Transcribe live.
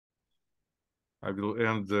I will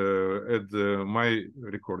end add my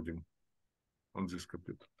recording on this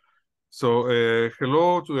computer. So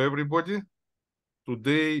hello to everybody.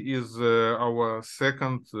 Today is our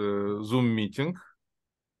second Zoom meeting,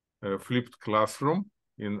 flipped classroom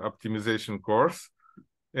in optimization course.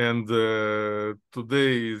 And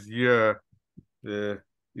today is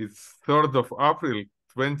it's 3rd of April,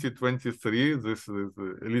 2023. This is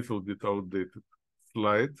a little bit outdated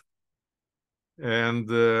slide. And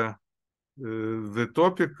the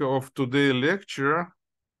topic of today's lecture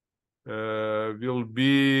will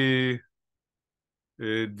be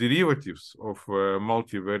derivatives of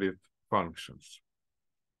multivariate functions.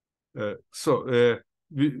 So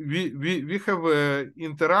we have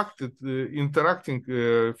interacting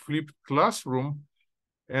flipped classroom,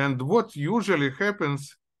 and what usually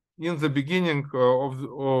happens in the beginning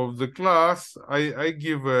of the class, I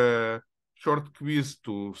give a short quiz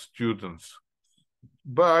to students.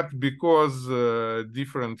 But because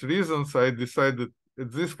different reasons, I decided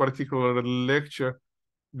at this particular lecture,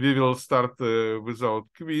 we will start without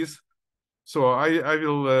quiz. So I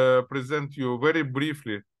will present you very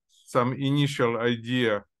briefly some initial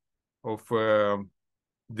idea of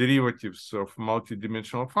derivatives of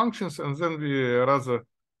multidimensional functions, and then we rather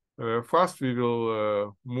fast we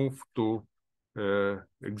will move to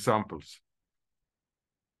examples.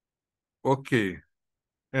 Okay.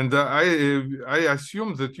 And I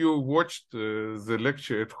assume that you watched the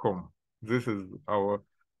lecture at home. This is our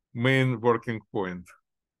main working point.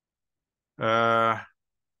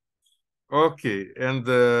 Okay, and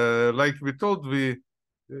like we told,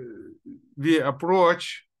 we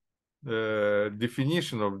approach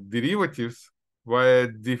definition of derivatives via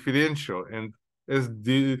differential, and as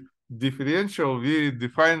the differential we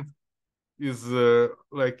defined is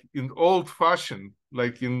like in old fashion,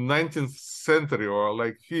 like in 19th century, or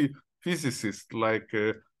like physicists like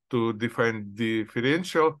to define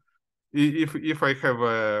differential. If I have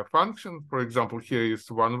a function, for example, here is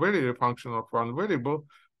a function of one variable,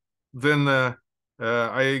 then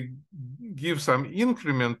I give some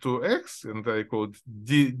increment to x, and I call it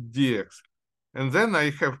dx. And then I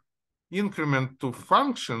have increment to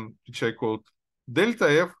function, which I call delta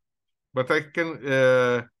f, but I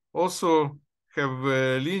can also have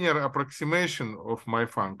a linear approximation of my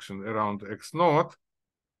function around x naught,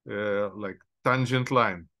 like tangent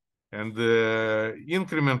line. And the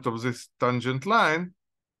increment of this tangent line,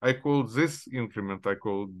 I call this increment, I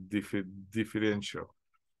call differential.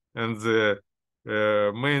 And the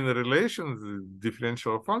main relation, the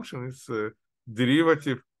differential function, is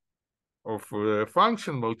derivative of a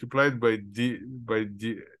function multiplied by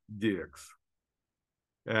dx.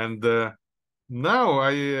 And now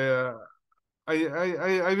I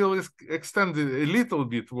will extend a little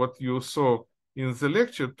bit what you saw in the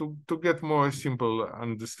lecture to get more simple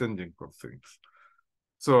understanding of things.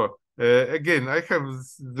 So again, I have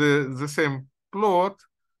the same plot,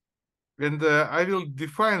 and I will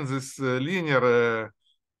define this linear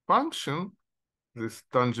function, this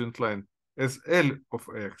tangent line, as L of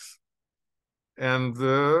x. And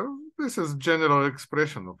this is general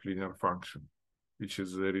expression of linear function, which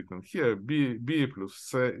is written here, b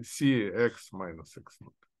plus c x minus x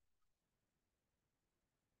naught.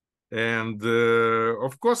 And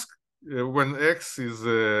of course, when x is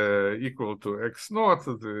equal to x naught,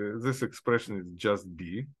 this expression is just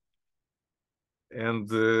b. And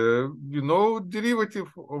you know, derivative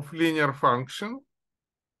of linear function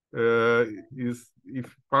is,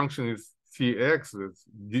 if function is cx, that's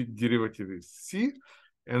derivative is c.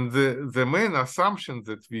 And the main assumption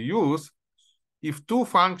that we use, if two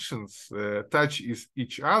functions touch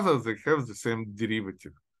each other, they have the same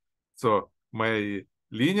derivative. So my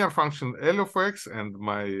linear function L of x and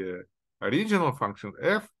my original function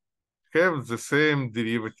f have the same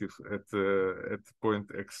derivative at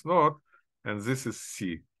point x naught, and this is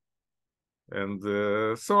c. And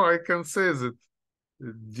so I can say that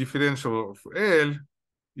differential of L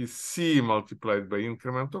is c multiplied by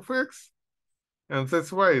increment of x, and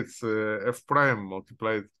that's why it's f prime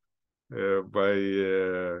multiplied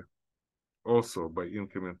by also by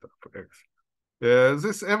increment of x.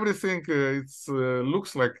 This everything it's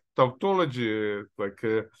looks like tautology, like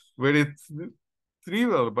very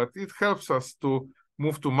trivial, but it helps us to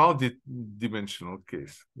move to multi-dimensional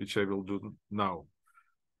case, which I will do now.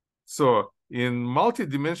 So in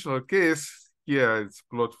multi-dimensional case, here it's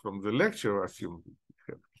plot from the lecture. Assume we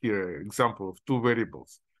have here an example of two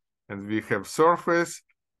variables, and we have surface,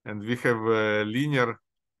 and we have a linear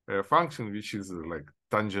function which is like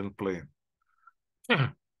tangent plane.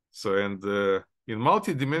 So, and in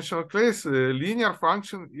multi-dimensional case, linear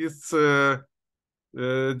function is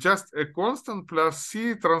just a constant plus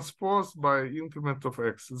c transpose by increment of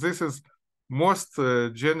x. This is most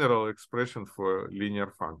general expression for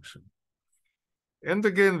linear function. And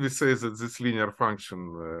again, we say that this linear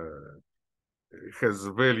function has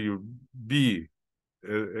value b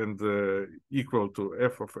and equal to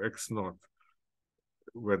f of x naught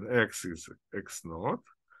when x is x naught.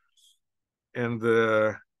 And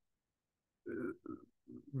the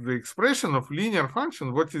expression of linear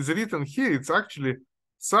function, what is written here, it's actually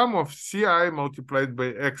sum of ci multiplied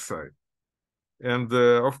by xi. And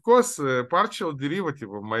of course, partial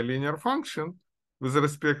derivative of my linear function with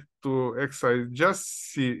respect to xi is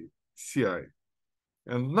just ci.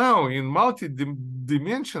 And now in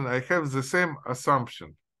multi-dimension, I have the same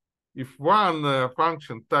assumption. If one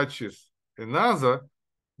function touches another,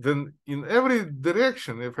 then in every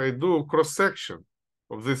direction, if I do cross-section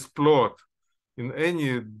of this plot in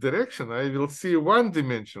any direction, I will see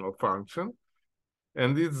one-dimensional function,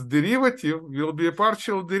 and its derivative will be a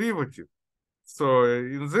partial derivative. So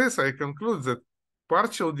in this, I conclude that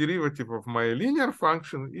partial derivative of my linear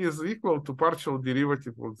function is equal to partial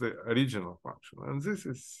derivative of the original function. And this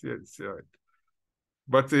is CI.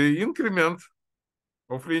 But the increment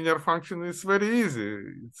of linear function is very easy.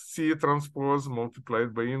 It's C transpose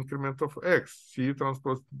multiplied by increment of x, C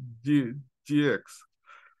transpose dx.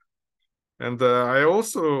 And I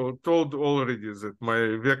also told already that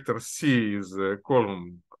my vector C is a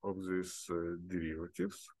column of these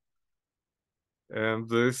derivatives.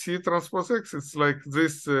 And C transpose x is like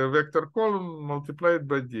this vector column multiplied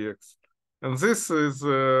by dx. And this is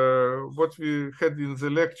what we had in the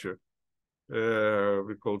lecture.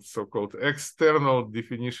 We called so-called external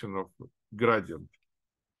definition of gradient.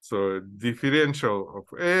 So differential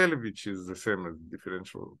of L, which is the same as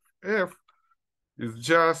differential of F, is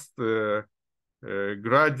just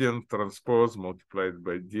gradient transpose multiplied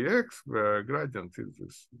by dx, where gradient is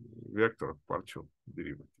this vector partial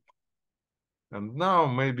derivative. And now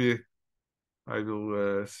maybe I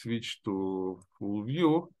will switch to full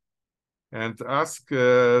view and ask,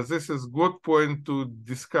 this is good point to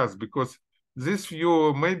discuss, because this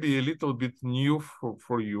view may be a little bit new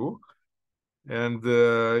for you. And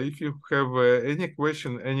if you have any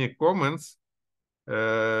question, any comments, they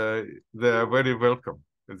are very welcome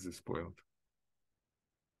at this point.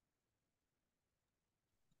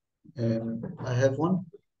 I have one.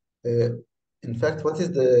 In fact, what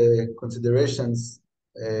is the considerations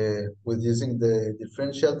with using the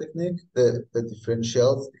differential technique, the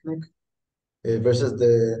differentials technique, versus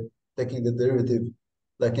the taking the derivative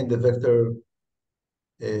like in the vector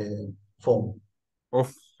form?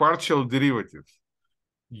 Of partial derivatives.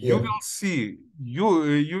 You Yeah. will see,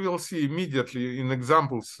 you will see immediately in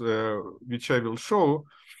examples which I will show.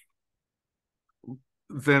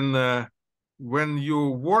 Then when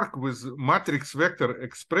you work with matrix vector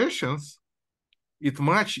expressions, it's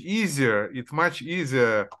much easier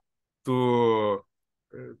to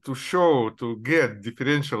show, to get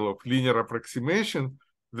differential of linear approximation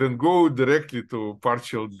than go directly to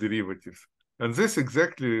partial derivatives. And this is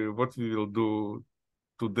exactly what we will do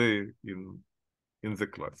today in the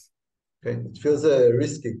class. Okay, it feels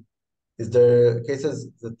risky. Is there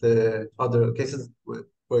cases that other cases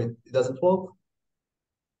where it doesn't work?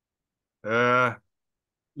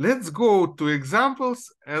 Let's go to examples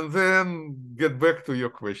and then get back to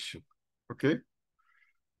your question. Okay?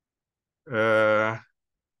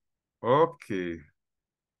 Okay.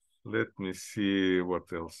 Let me see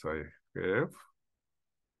what else I have.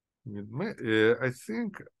 I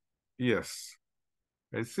think, yes.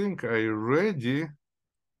 I think I ready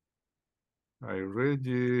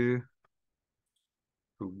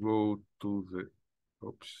to go to the,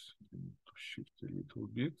 oops, to shift a little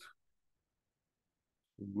bit.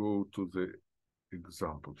 Go to the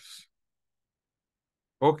examples.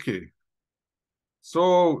 Okay.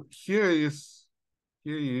 So here is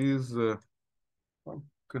how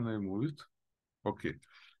can I move it? Okay.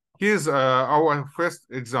 Here's our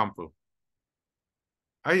first example.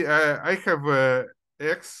 I have a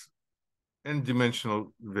x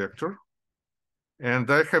n-dimensional vector,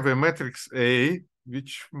 and I have a matrix A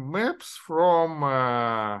which maps from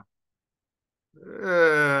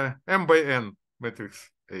m by n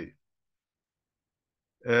matrix A.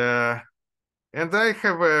 And I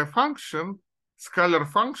have a function, scalar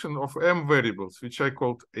function of m variables, which I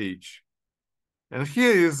called h. And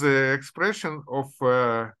here is the expression of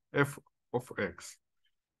f of x.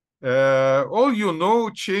 All you know,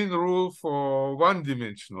 chain rule for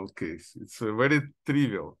one-dimensional case. It's very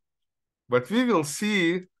trivial. But we will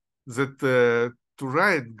see that to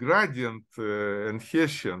write gradient and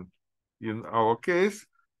Hessian in our case,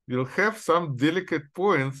 we'll have some delicate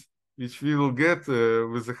points which we will get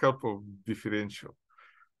with the help of differential.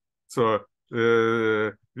 So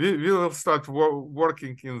we will start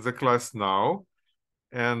working in the class now.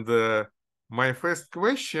 And my first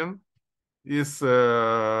question is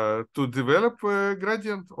to develop a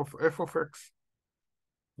gradient of f of x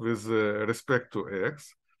with respect to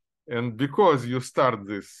x. And because you start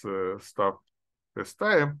this stuff first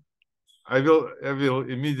time, I will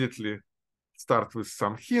immediately start with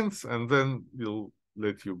some hints, and then we'll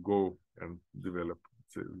let you go and develop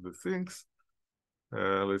the things.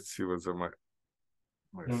 Let's see whether my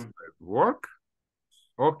slide work.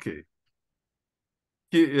 Okay.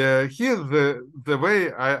 Here's the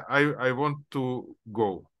way I want to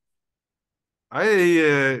go.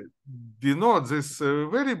 I denote this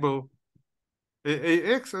variable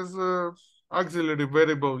ax as auxiliary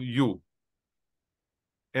variable u.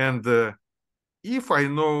 And if I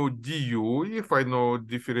know du, if I know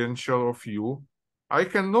differential of u, I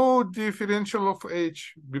can know differential of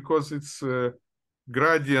h because it's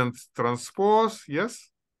gradient transpose,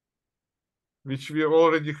 yes, which we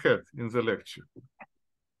already had in the lecture.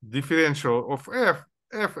 Differential of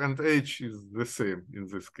f and h is the same in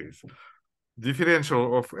this case.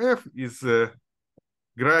 Differential of f is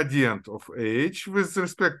gradient of h with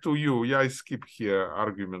respect to u. Yeah, I skip here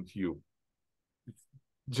argument u. It's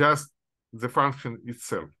just the function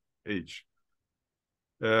itself, h.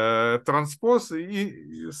 Transpose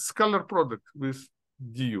is scalar product with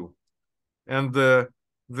du. And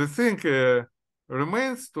the thing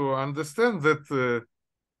remains to understand that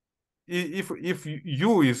if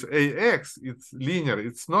u is ax, it's linear,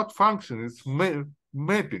 it's not function, it's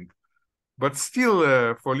mapping. But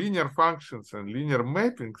still, for linear functions and linear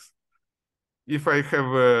mappings, if I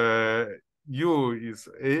have u is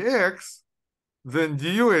ax, then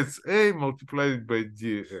du is a multiplied by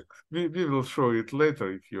dx. We will show it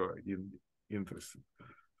later if you are interested.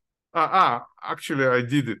 Actually, I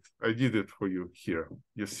did it. I did it for you here.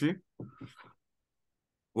 You see?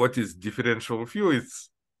 What is differential of u? It's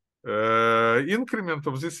increment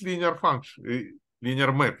of this linear function,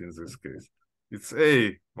 linear map in this case. It's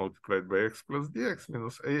a multiplied by x plus dx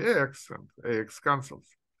minus ax, and ax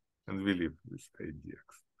cancels, and we leave with a dx.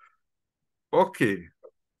 Okay.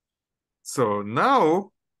 So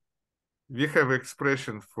now we have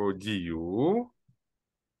expression for du,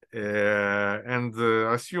 and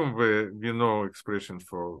assume we know expression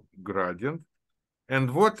for gradient.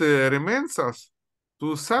 And what remains us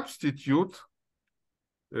to substitute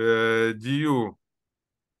du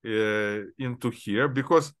into here,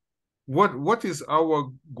 because what is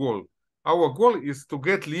our goal? Our goal is to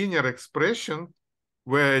get linear expression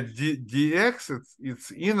where dx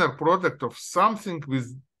it's inner product of something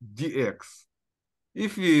with dx.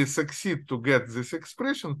 If we succeed to get this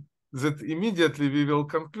expression, that immediately we will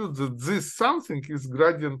conclude that this something is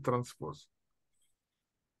gradient transpose.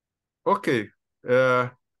 Okay,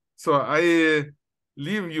 so I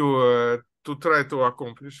leave you to try to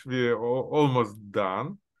accomplish. We're almost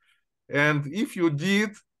done. And if you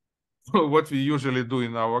did what we usually do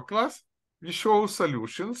in our class, we show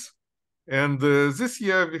solutions. And this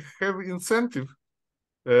year we have incentive.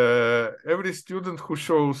 Every student who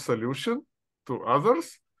shows solution to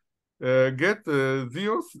others get 3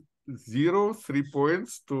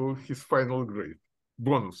 points to his final grade,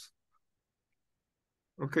 bonus.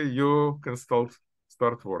 Okay, you can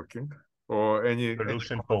start working. Or any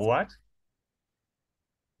solution for what?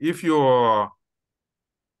 If you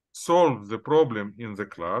solve the problem in the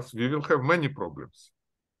class, we will have many problems.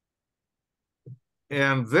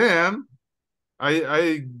 And then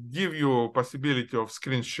I give you possibility of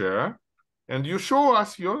screen share, and you show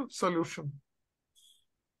us your solution.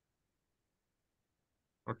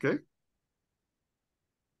 Okay?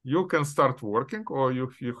 You can start working, or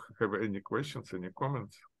if you have any questions, any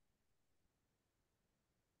comments.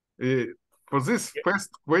 For this first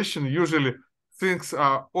question, usually things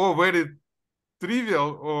are or very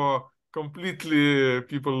trivial or completely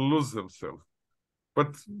people lose themselves.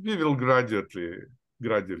 But we will gradually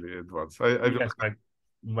advance. Yes,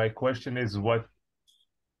 my question is what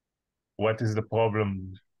is the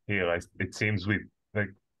problem here? It seems we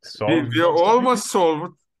solved. We almost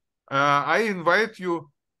solved. I invite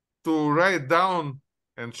you to write down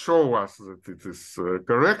and show us that it is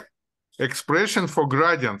correct. Expression for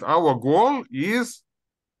gradient. Our goal is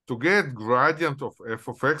to get gradient of f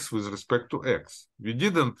of x with respect to x. We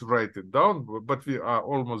didn't write it down, but we are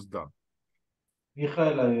almost done.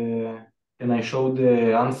 Michael, can I show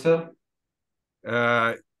the answer?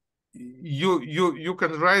 You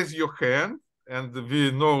can raise your hand, and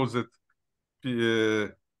we know that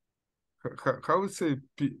how would say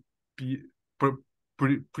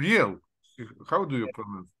priel? How do you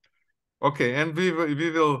pronounce? Okay, and we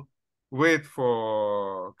will wait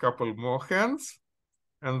for a couple more hands,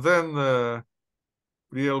 and then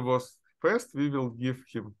Priel was first. We will give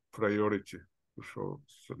him priority to show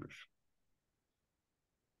solution.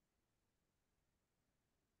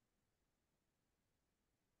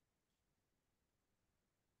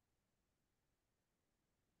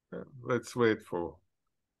 Let's wait for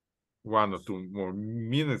 1 or 2 more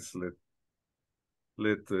minutes.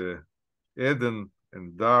 Let Eden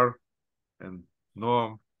and Dar and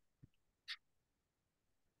Noam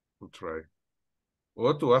to try,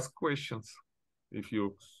 or to ask questions if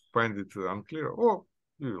you find it unclear, or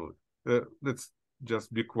you will. Let's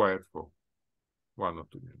just be quiet for 1 or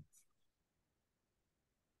 2 minutes.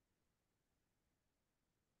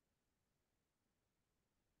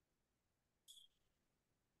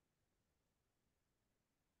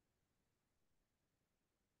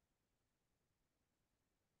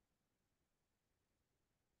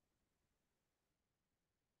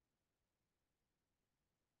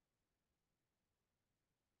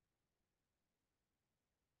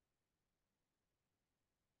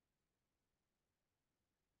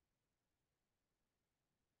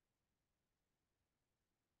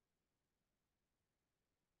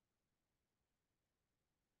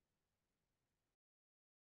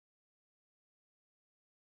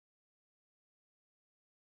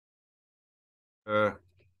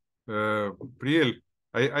 Priel,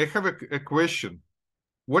 I have a question.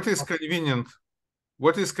 What is convenient?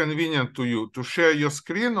 What is convenient to you, to share your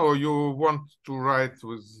screen, or you want to write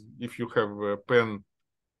with, if you have a pen,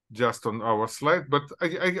 just on our slide? But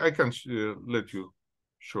I can let you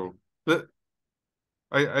show.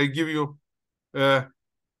 I give you.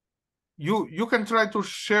 You can try to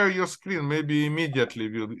share your screen. Maybe immediately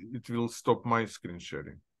it will stop my screen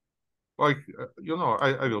sharing. Like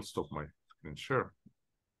I will stop my screen share,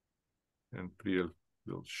 and Priel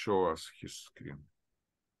will show us his screen.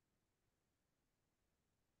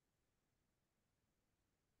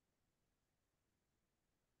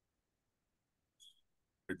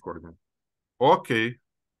 Recording. Okay.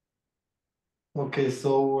 Okay,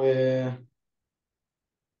 so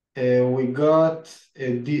we got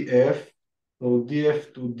a df. So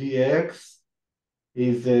df to dx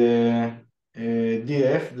is a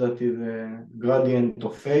df that is a gradient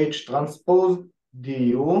of h transpose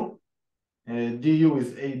du. Du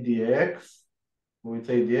is adx, so it's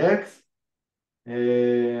adx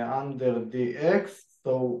under dx,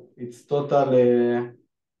 so its total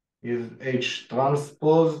is h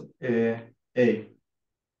transpose a.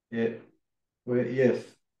 Yes.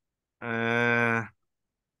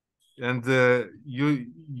 And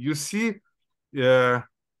you see,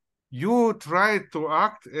 you try to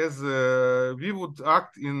act as we would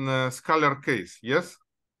act in a scalar case, yes?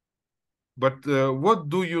 But what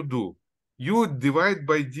do? You divide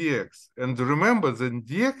by dx, and remember that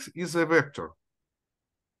dx is a vector.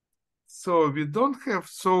 So we don't have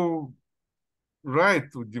so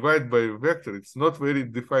right to divide by a vector. It's not very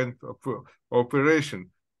defined operation.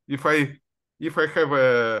 If I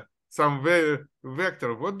have some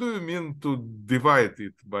vector, what do you mean to divide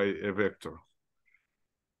it by a vector?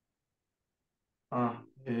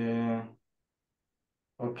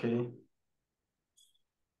 Okay.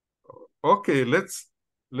 Okay, let's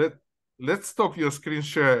stop your screen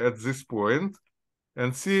share at this point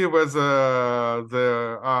and see whether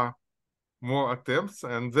there are more attempts,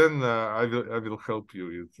 and then I will help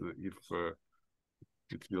you if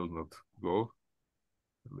it will not go.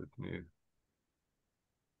 Let me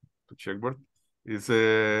to checkboard. Is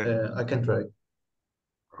I can try.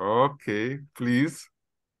 Okay, please.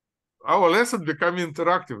 Our lesson become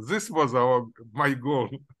interactive. This was my goal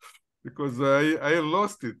because I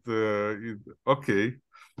lost it. Okay.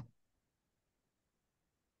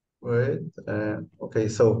 Wait. Okay,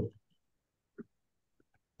 so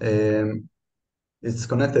it's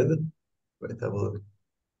connected. Wait, have a look.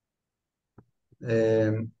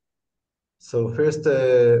 So first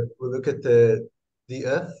we look at the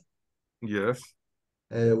df. Yes.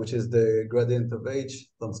 Which is the gradient of h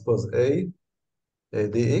transpose a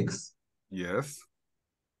dx. Yes.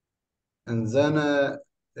 And then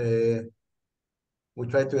we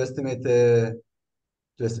try to estimate to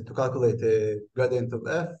calculate the gradient of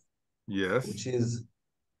f. Yes. Which is,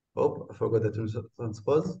 I forgot the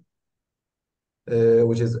transpose,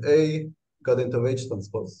 which is a gradient of h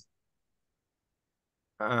transpose.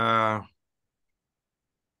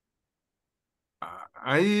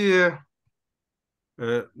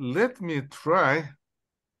 Let me try.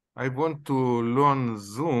 I want to learn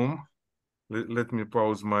Zoom. Let me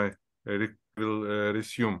pause my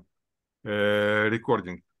resume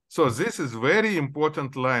recording. So this is very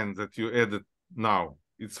important line that you added now.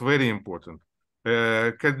 It's very important.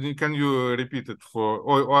 Can you repeat it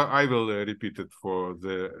or I will repeat it for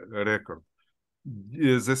the record.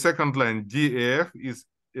 The second line, df, is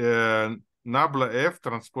nabla f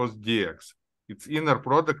transpose dx. It's inner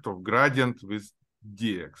product of gradient with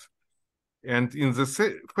dx. And in the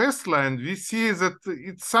first line, we see that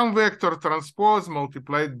it's some vector transpose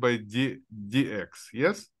multiplied by dx,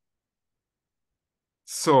 yes?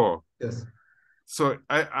 So, Yes. So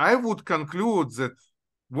I would conclude that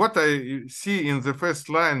what I see in the first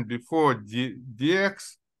line before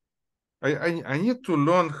dx, I need to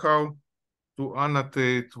learn how to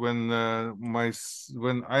annotate when I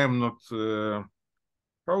am not.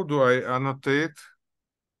 How do I annotate?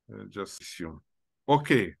 Just assume.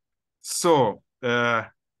 Okay, so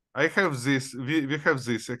I have this. We have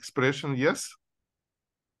this expression, yes,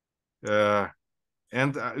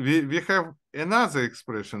 and we have another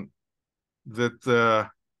expression that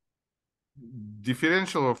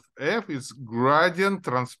differential of f is gradient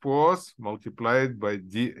transpose multiplied by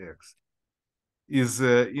dx.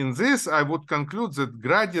 In this, I would conclude that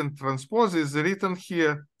gradient transpose is written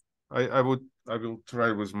here. I will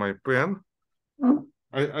try with my pen.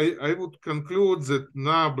 I would conclude that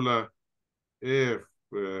nabla f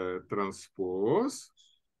transpose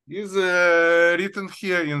is written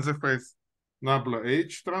here in the face. Nabla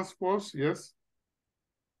h transpose, yes.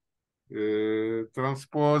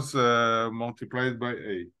 Transpose multiplied by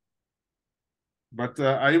a. But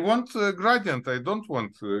I want gradient. I don't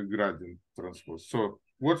want gradient transpose. So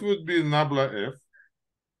what would be nabla f?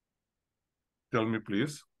 Tell me,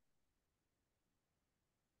 please.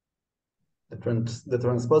 The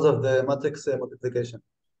transpose of the matrix multiplication.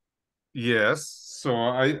 Yes. So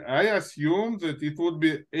I assume that it would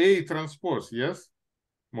be a transpose, yes?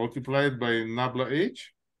 Multiplied by nabla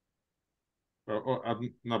h. Or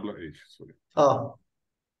nabla h, sorry. Ah,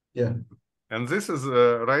 yeah. And this is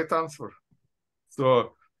the right answer.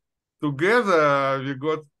 So together we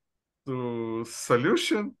got to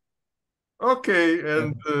solution. Okay,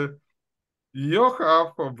 and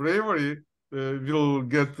Yoha for bravery will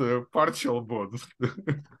get a partial bonus.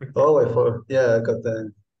 Oh, I got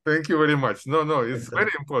the. Thank you very much. No, it's Excellent.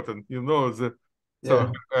 very important. You know the.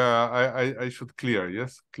 So I should clear,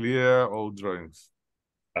 yes, clear all drawings.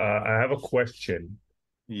 I have a question.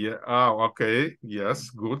 Yeah. Okay. Yes.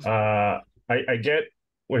 Good. I get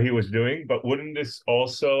what he was doing, but wouldn't this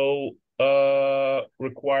also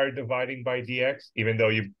require dividing by dx, even though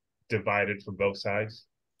you divided from both sides?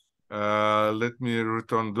 Let me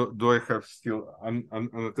return. Do I have still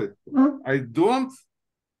annotated? I don't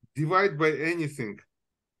divide by anything.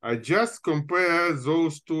 I just compare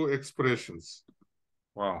those two expressions.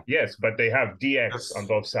 Wow. Yes, but they have dx on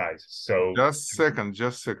both sides. So just second.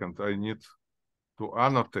 I need to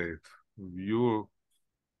annotate. View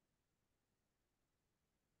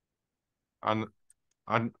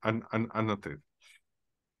annotate.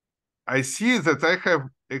 I see that I have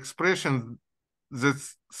expression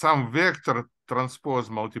that's some vector transpose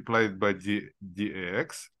multiplied by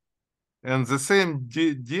dx, and the same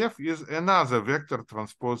df is another vector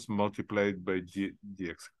transpose multiplied by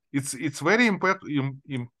dx. It's very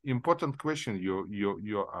important question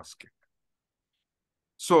you're asking.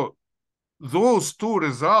 So those two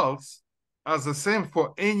results are the same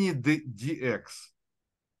for any dx.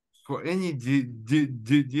 For any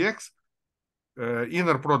dx,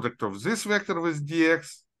 inner product of this vector with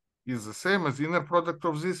dx is the same as inner product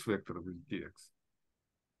of this vector with dx.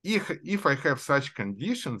 If I have such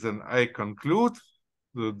conditions, then I conclude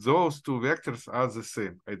that those two vectors are the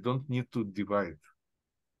same. I don't need to divide.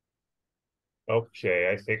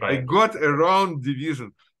 Okay, I think I got around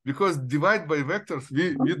division because divide by vectors,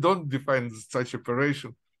 we don't define such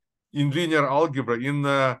operation in linear algebra. In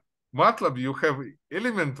MATLAB, you have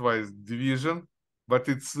element-wise division, but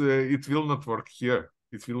it will not work here.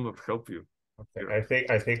 It will not help you. Okay,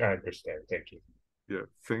 yeah. I think I understand. Thank you. Yeah,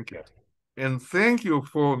 thank you. Yeah. And thank you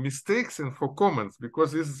for mistakes and for comments,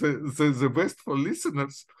 because it's the best for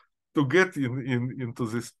listeners to get into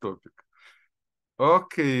this topic.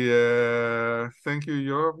 Okay, thank you,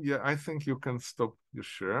 Yoav. Yeah, I think you can stop your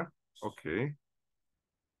share. Okay.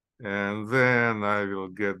 And then I will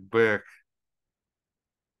get back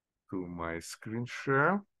to my screen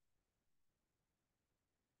share.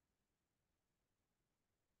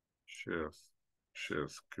 Share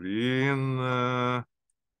screen.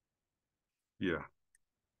 Yeah.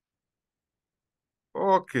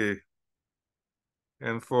 Okay.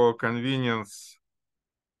 And for convenience,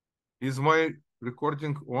 is my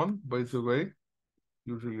recording on, by the way?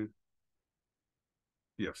 Usually.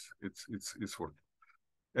 Yes, it's working.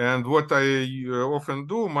 And what I often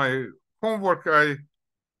do, my homework,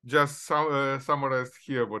 just summarized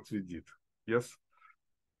here what we did. Yes.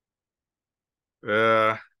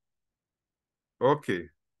 Okay.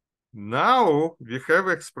 Now we have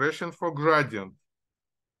expression for gradient,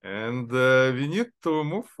 and we need to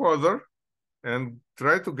move further and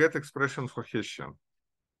try to get expression for Hessian.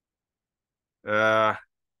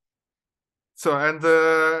 So, and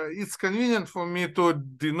it's convenient for me to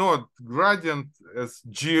denote gradient as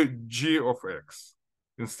g of x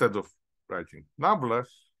instead of writing nabla,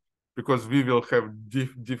 because we will have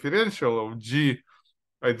differential of g.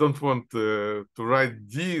 I don't want to write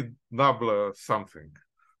d nabla something.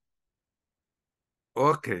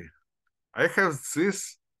 Okay, I have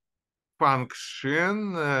this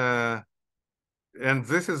function, and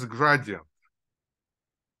this is gradient.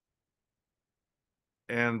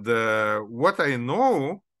 And what I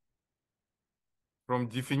know from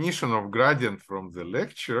definition of gradient from the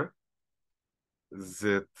lecture,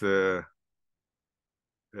 that the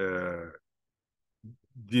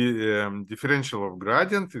differential of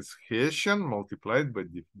gradient is Hessian multiplied by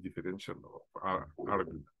differential of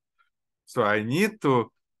argument. So I need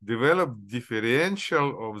to develop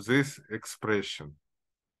differential of this expression.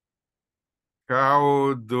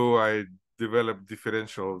 How do I develop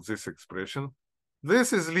differential of this expression?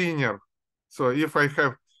 This is linear. So if I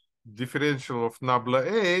have differential of nabla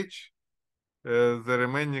h, the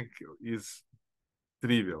remaining is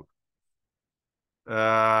trivial.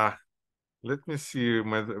 Let me see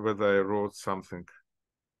whether I wrote something.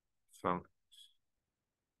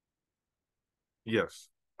 Yes,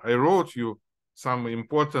 I wrote you some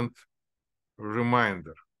important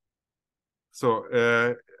reminder. So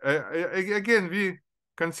again, we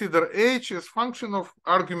consider h as function of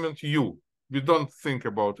argument u. We don't think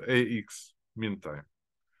about ax meantime.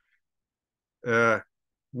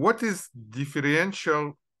 What is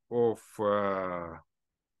differential of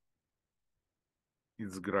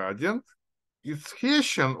its gradient? It's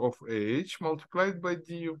Hessian of h multiplied by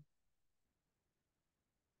du.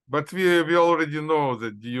 But we already know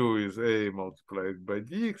that du is a multiplied by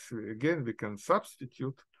dx. Again, we can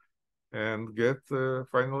substitute and get a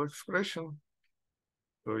final expression.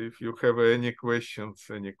 So if you have any questions,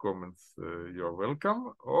 any comments, you're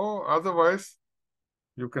welcome. Or otherwise,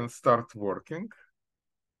 you can start working.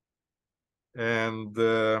 And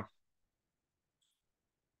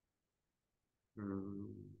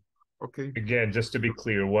okay. Again, just to be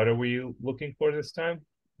clear, what are we looking for this time?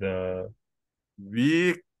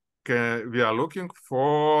 We are looking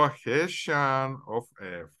for Hessian of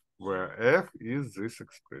f, where f is this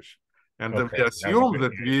expression. And then we assume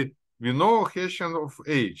that we know Hessian of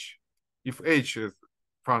h. If h is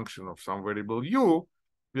function of some variable u,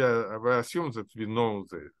 we assume that we know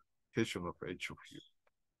the Hessian of h of u.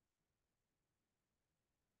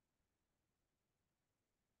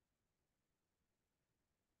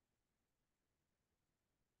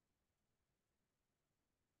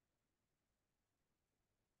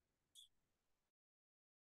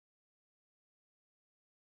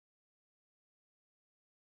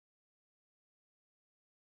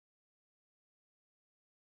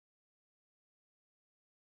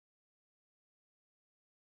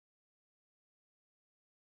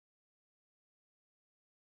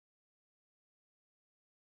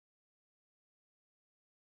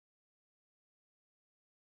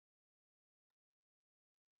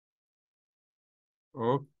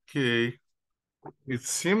 Okay, it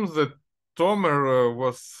seems that Tomer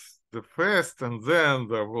was the first, and then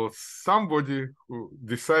there was somebody who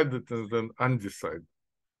decided and then undecided.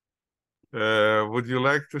 Would you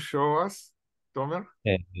like to show us, Tomer?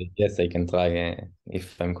 Yes, I can try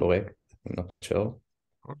if I'm correct. I'm not sure.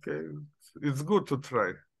 Okay, it's good to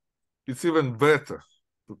try. It's even better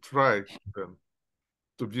to try than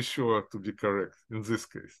to be sure to be correct in this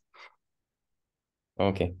case.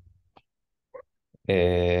 Okay.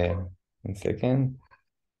 1 second.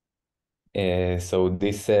 So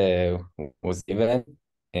this was given.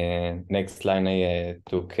 Next line I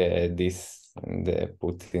took this and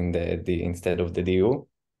put in the d instead of the du.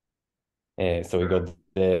 So we got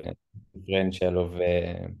the differential of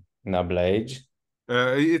nabla h.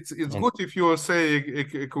 It's good if you say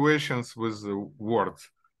equations with words.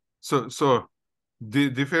 So the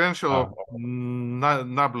differential of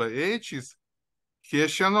nabla h is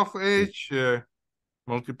Hessian of h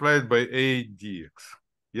multiplied by a dx.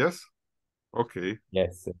 Yes? Okay.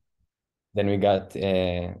 Yes. Then we got,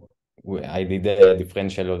 I did the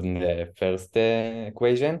differential on the first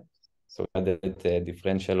equation. So the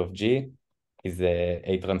differential of G is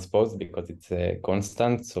a transpose because it's a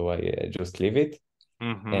constant. So I just leave it.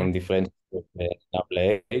 And differential of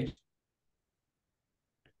nabla H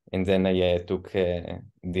and then I took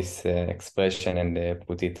this expression and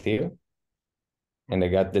put it here. And I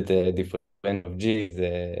got that the difference of G is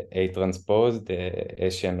A transpose, the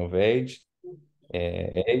Hessian of H,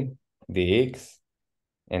 A, dx.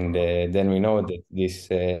 And then we know that this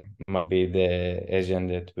might be the Hessian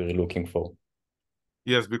that we're looking for.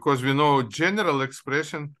 Yes, because we know general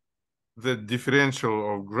expression, the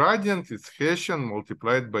differential of gradient is Hessian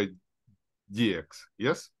multiplied by dx.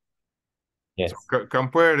 Yes? Yes. So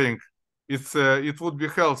comparing, it would be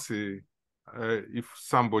healthy if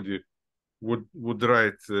somebody would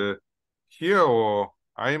write here, or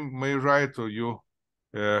I may write, or you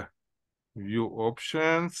view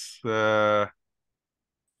options,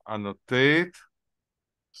 annotate.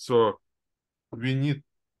 So we need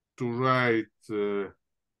to write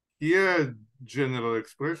here general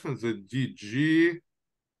expression that dg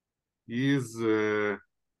is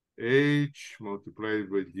h multiplied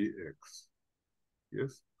by dx.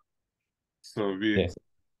 Yes. So we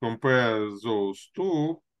compare those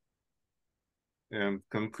two and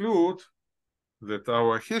conclude that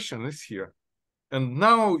our Hessian is here. And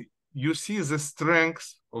now you see the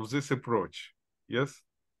strength of this approach. Yes.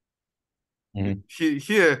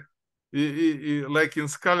 Here, like in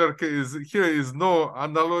scalar case, here is no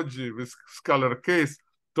analogy with scalar case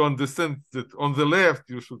to understand that on the left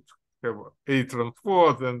you should have A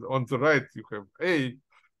transpose, and on the right you have A.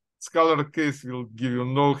 Scalar case will give you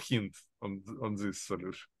no hint on this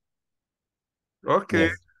solution.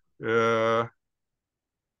 Okay. Yes.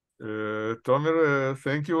 Tomer,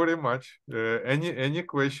 thank you very much. Any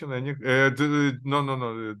question? No.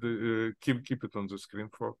 Keep it on the screen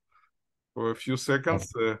for a few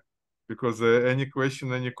seconds, because any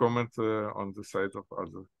question, any comment on the side of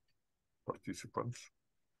other participants.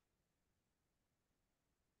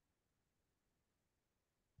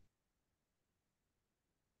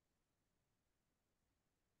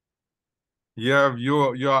 Yeah,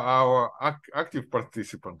 you are our active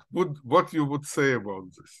participant. What you would say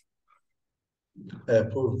about this?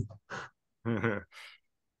 Proof.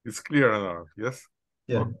 It's clear now, yes?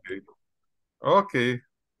 Yeah. Okay.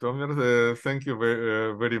 Tomer, thank you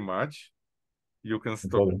very much. You can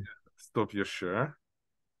stop your share.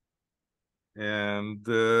 And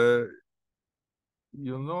you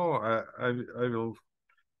know, I will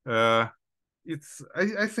I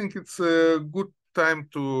think it's a good time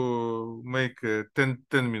to make a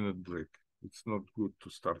 10-minute break. It's not good to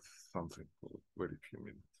start something for very few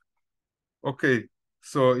minutes. Okay,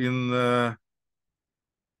 so in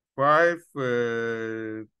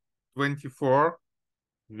 5:24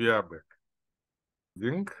 we are back.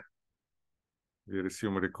 We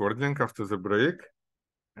resume recording after the break,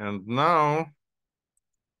 and now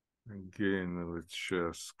again let's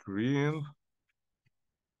share screen.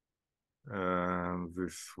 And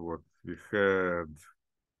this is what we had.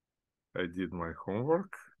 I did my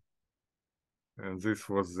homework, and this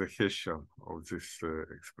was the Hessian of this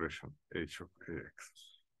expression h of ax.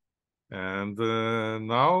 And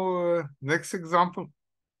now next example.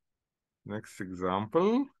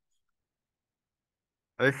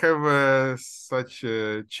 I have such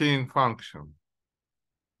a chain function,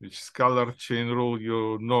 which scalar chain rule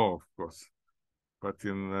you know, of course, but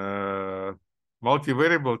in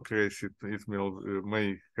multivariable case it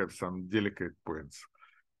may have some delicate points.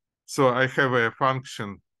 So I have a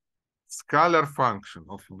function, scalar function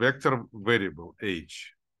of vector variable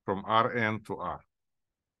h from Rn to R,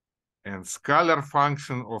 and scalar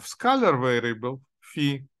function of scalar variable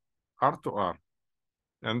phi R to R.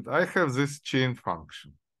 And I have this chain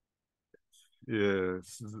function,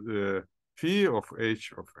 phi of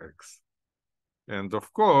h of x. And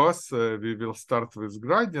of course, we will start with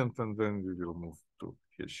gradient, and then we will move to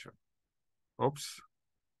Hessian. Oops.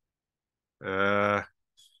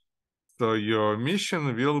 So your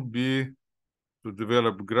mission will be to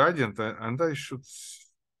develop gradient, and I should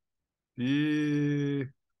see.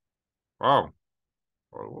 Wow,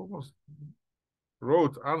 I almost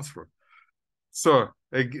wrote answer. So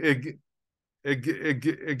again,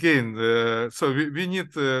 so we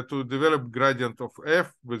need to develop gradient of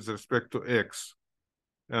f with respect to x.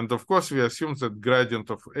 And of course, we assume that gradient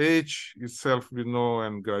of h itself we know,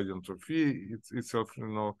 and gradient of phi itself we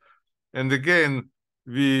know. And again,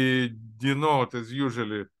 we denote as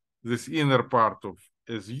usually this inner part of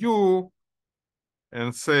as u,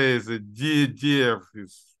 and say that df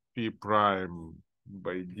is p prime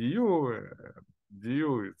by du,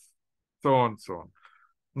 du is so on, so on.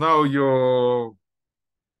 Now you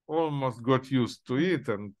almost got used to it,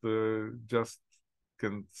 and just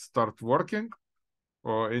can start working.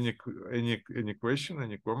 Or any question,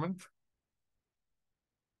 any comment?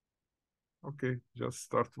 Okay, just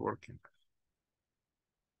start working.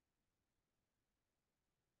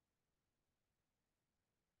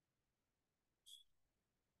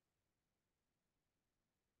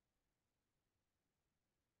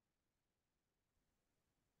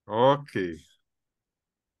 Okay.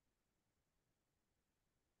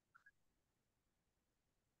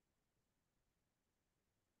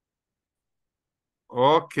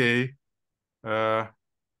 Okay.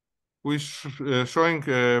 Who is showing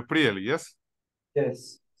Priel, yes?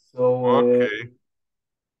 Yes. So Okay.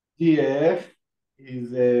 df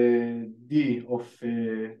is d of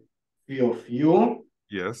phi of u,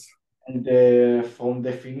 Yes. and from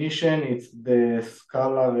definition, it's the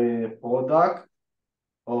scalar product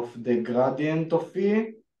of the gradient of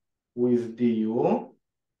phi with du,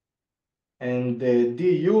 and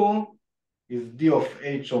du is d of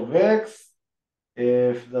h of x,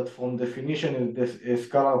 that from definition is the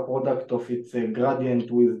scalar product of its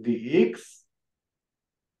gradient with dx.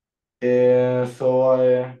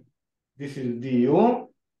 So this is du,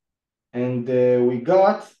 and we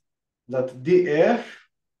got that df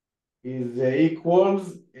is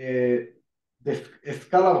equals the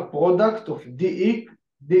scalar product of dx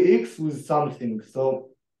with something. So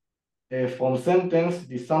from sentence,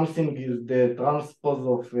 the something is the transpose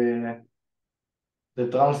of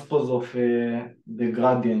the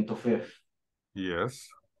gradient of f. Yes.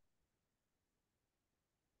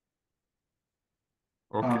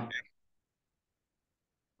 Okay.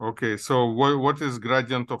 Okay. So what is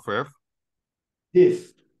gradient of f?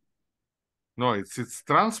 This. No, it's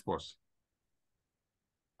transpose.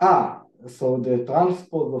 So the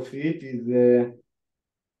transpose of it is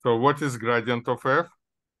So what is gradient of f?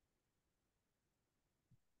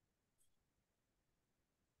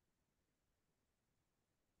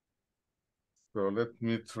 So let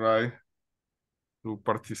me try to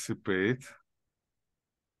participate.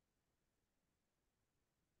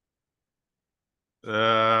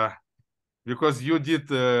 Because you did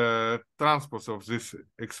transpose of this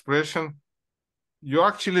expression, you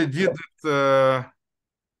actually did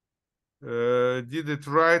it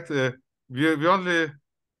right. We only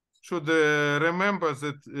should remember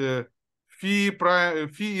that phi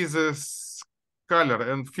is a scalar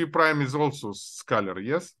and phi prime is also scalar.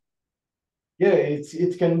 Yes. yeah,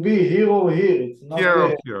 it can be here or here. It's not Here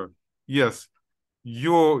or here. Yes.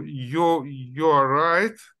 You are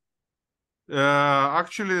right.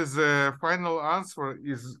 Actually, the final answer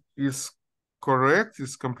is correct.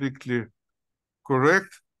 Is completely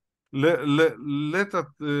correct. Let's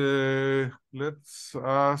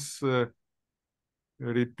us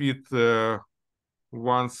repeat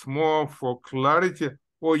once more for clarity.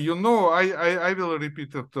 Oh, I will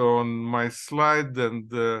repeat it on my slide.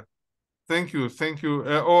 And thank you.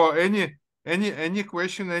 Or any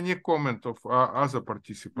question, any comment of other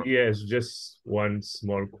participants? Yes, just one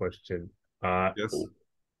small question. Yes.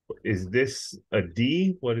 Is this a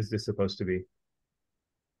D? What is this supposed to be?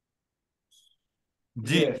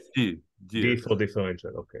 D D for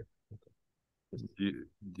differential. Okay.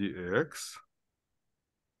 dx.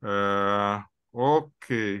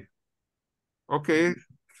 Okay. Okay.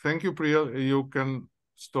 Thank you, Priya. You can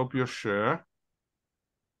stop your share.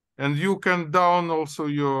 And you can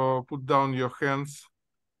put down your hands.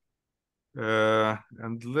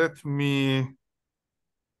 And let me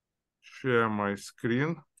share my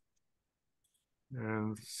screen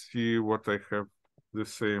and see what I have the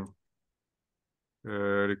same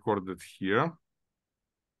recorded here.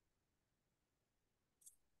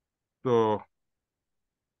 So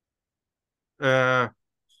pay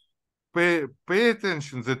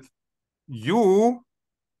attention that u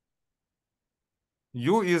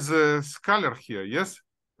is a scalar here. Yes,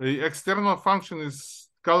 the external function is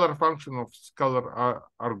scalar function of scalar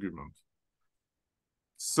argument.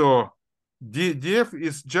 So df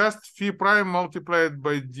is just phi prime multiplied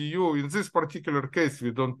by du. In this particular case,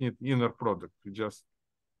 we don't need inner product. We just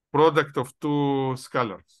product of two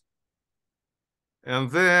scalars. And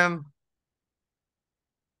then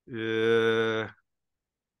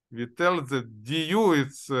we tell that du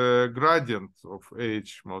is a gradient of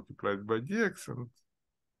h multiplied by dx and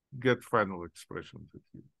get final expression that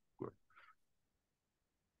you got.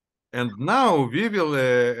 And now we will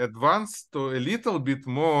advance to a little bit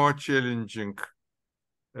more challenging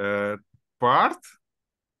part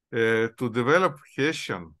to develop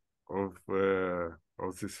Hessian of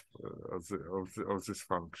this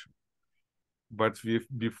function. But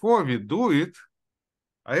before we do it,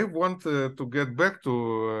 I want to get back to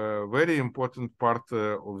a very important part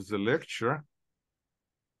of the lecture,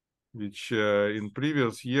 which in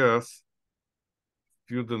previous years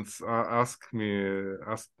students asked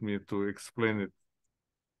me to explain it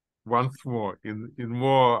once more in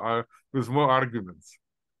more with more arguments.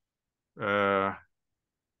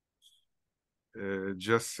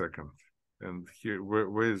 Just a second. And here,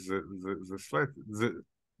 where is the slide?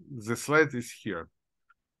 The slide is here.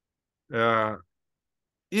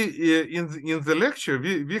 in the lecture,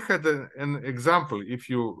 we had an example, if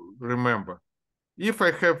you remember. If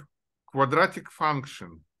I have quadratic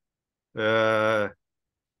function,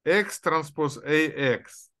 x transpose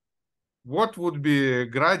ax, what would be a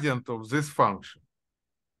gradient of this function?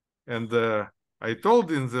 And I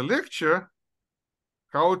told in the lecture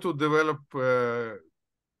how to develop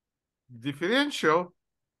differential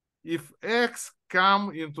if x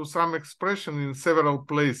come into some expression in several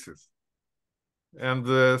places. And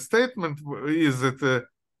the statement is that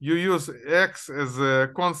you use x as a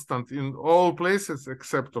constant in all places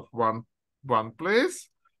except of one place,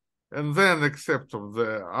 and then except of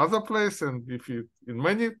the other place, and if it in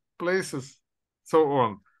many places, so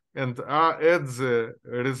on, and add the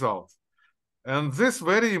result. And this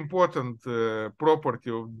very important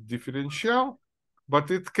property of differential,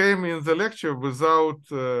 but it came in the lecture without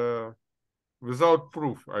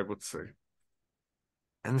proof, I would say.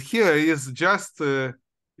 And here is just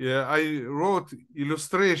I wrote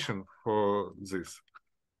illustration for this.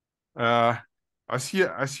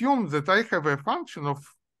 Assume that I have a function of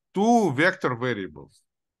two vector variables,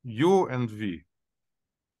 u and v,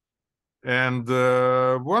 and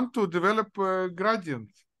want to develop a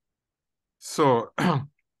gradient. So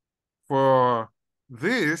for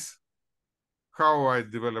this, how I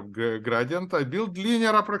develop gradient, I build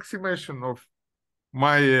linear approximation of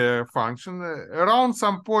my function around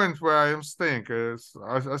some point where I am staying.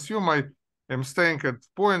 Assume I am staying at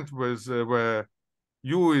point with where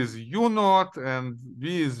u is u naught and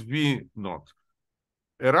v is v naught.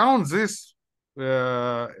 Around this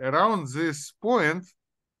point,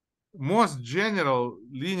 most general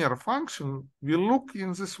linear function will look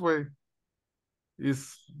in this way.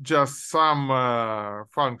 It's just some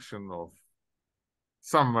function of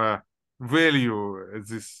some value at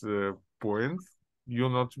this point, u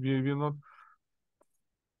naught, v naught,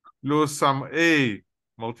 plus some a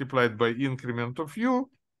multiplied by increment of u,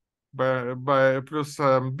 by plus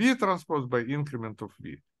some b transpose by increment of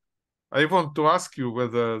v. I want to ask you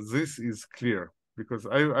whether this is clear, because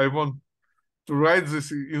I want to write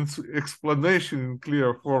this in explanation in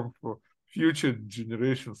clear form for future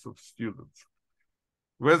generations of students.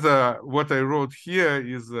 Whether what I wrote here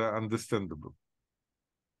is understandable.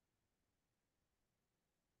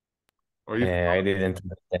 Or if I didn't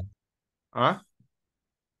understand. Huh? I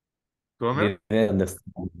Tomer? didn't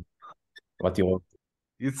understand what you wrote.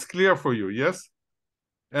 It's clear for you, yes?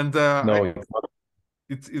 And No, it's not.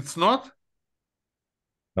 it's not?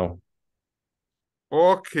 No.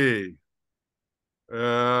 Okay.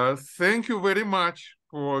 Thank you very much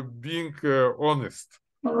for being honest.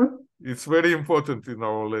 It's very important in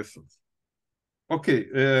our lessons. Okay,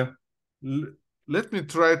 let me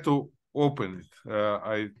try to open it.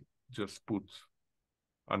 I just put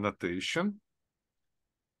annotation.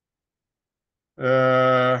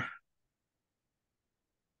 I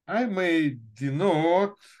may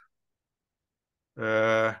denote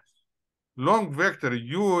long vector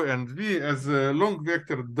u and v as a long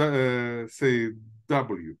vector, say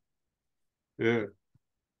w.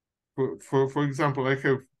 For example, I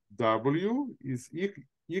have w is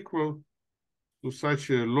equal to such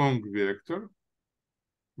a long vector,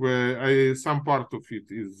 where some part of it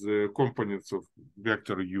is components of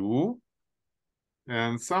vector u,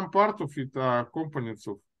 and some part of it are components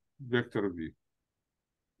of vector v.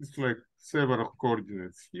 It's like several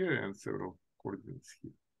coordinates here and several coordinates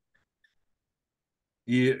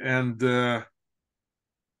here. And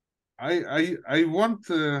I want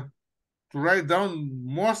to write down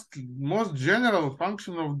most general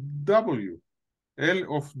function of w,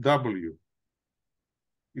 L of w.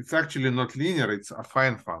 It's actually not linear, it's a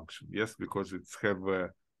affine function, yes, because it's have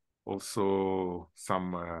also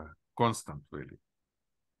some constant value.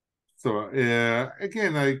 So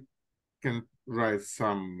again, I can write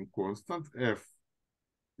some constant f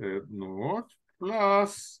naught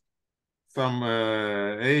plus some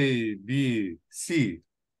a, b, c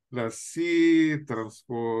plus c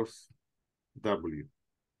transpose w.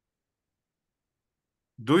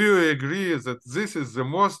 Do you agree that this is the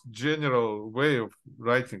most general way of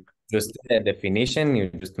writing? Just a definition you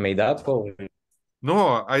just made up, or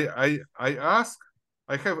No, I ask,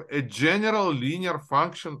 I have a general linear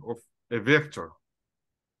function of a vector.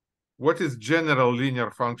 What is general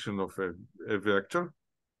linear function of a vector?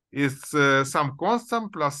 It's some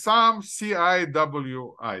constant plus some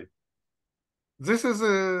CIWI. This is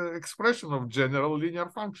an expression of general linear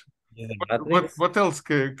function. What else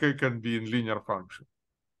can be in linear function?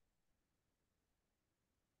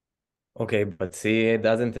 okay, but C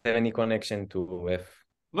doesn't have any connection to F.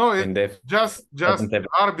 No, And it's F just doesn't have...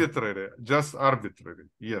 arbitrary. Just arbitrary.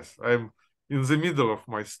 Yes, I'm in the middle of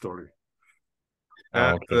my story.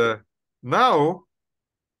 And okay. now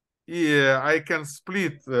I can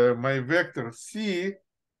split my vector C.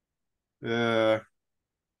 I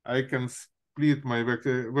can split my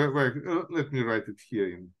vector. Let me write it here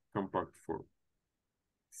in compact form.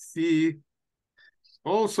 C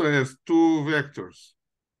also has two vectors,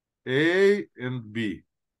 A and B.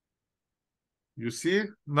 You see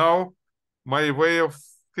now my way of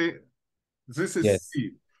this is Yes.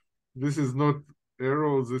 C. This is not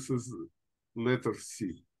arrow. This is letter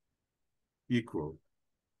C equal.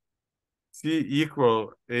 C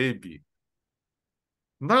equal AB.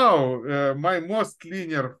 Now my most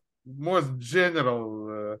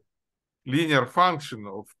general linear function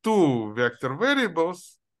of two vector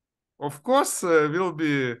variables, of course, will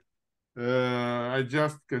be. I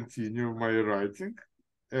just continue my writing.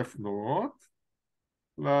 F naught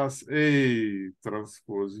plus A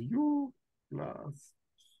transpose U plus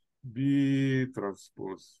B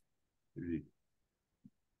transpose V.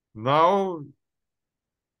 Now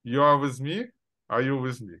you are with me? Are you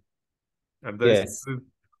with me? And Yes.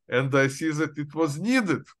 I see that it was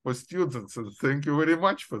needed for students, and thank you very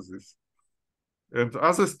much for this. And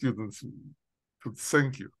other students should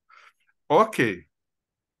thank you. Okay.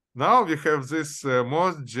 Now we have this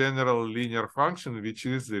most general linear function, which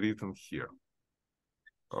is written here.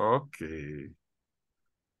 Okay.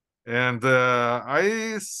 And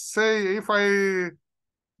I say if I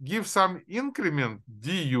give some increment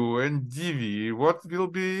du and dv, what will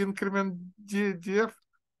be increment df?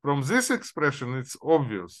 From this expression, it's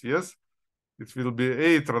obvious, yes? It will be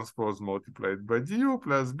A transpose multiplied by du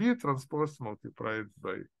plus B transpose multiplied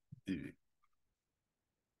by dv.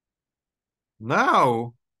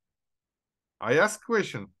 Now, I ask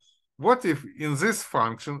question, what if in this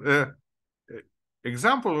function,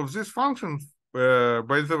 example of this function,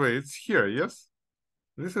 by the way, it's here, yes?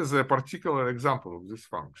 This is a particular example of this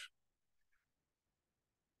function.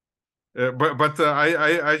 But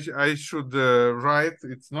I should write,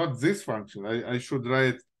 it's not this function. I should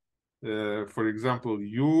write, for example,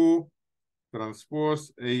 U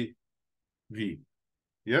transpose A V.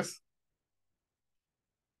 Yes?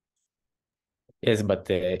 Yes, but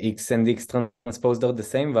x and x transposed are the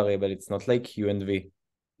same variable. It's not like u and v.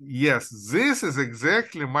 Yes, this is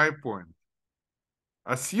exactly my point.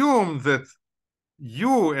 Assume that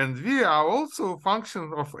U and V are also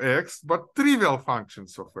functions of x, but trivial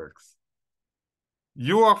functions of x.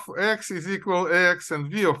 U of x is equal x and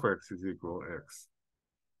V of x is equal x.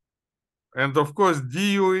 And of course,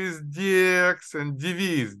 du is dx and dv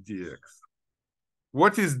is dx.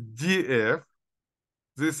 What is df?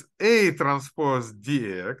 This A transpose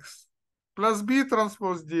dx plus B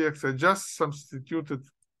transpose dx. I just substituted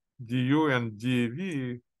du and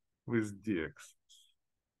dv with dx.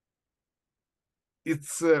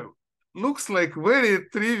 It's looks like very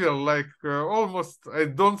trivial, like almost, I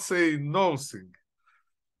don't say nothing,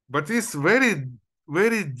 but it's very,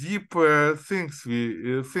 very deep things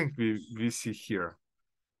we see here.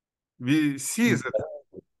 We see that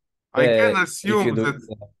I can If assume you do that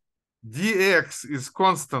dx is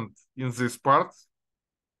constant in this part.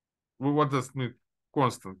 Well, what does it mean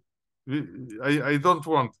constant? I don't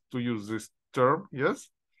want to use this term, yes?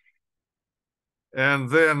 And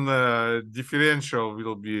then differential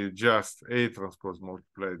will be just A transpose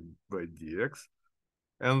multiplied by dx.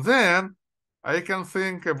 And then I can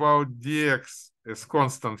think about dx as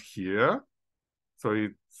constant here. So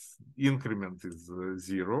its increment is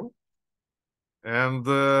 0. And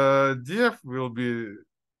df will be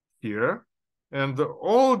here. And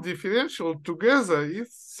all differential together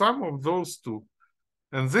is sum of those two.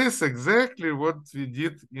 And this is exactly what we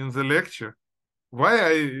did in the lecture.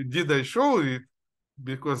 Why did I show it?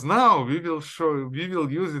 Because now we will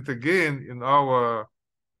use it again in our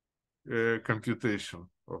computation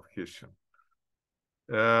of Hessian.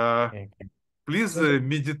 Okay. Please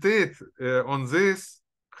meditate on this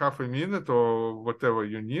half a minute or whatever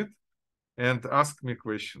you need and ask me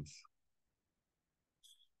questions.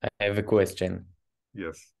 I have a question.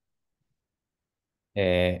 Yes.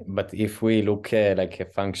 But if we look like a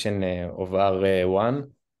function of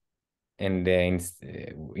R1, and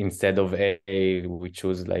instead of A, we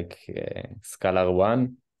choose like scalar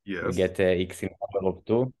 1, we Yes. get x in power of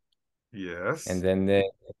 2, Yes. and then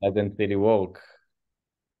it doesn't really work.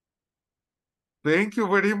 Thank you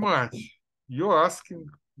very much. You're asking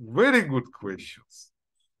very good questions.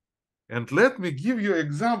 And let me give you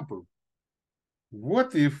example.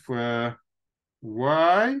 What if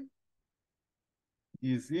y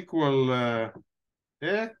is equal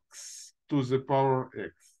x to the power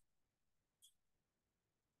x?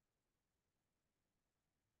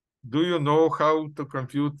 Do you know how to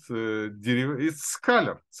compute derivative? It's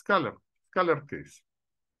scalar. color case.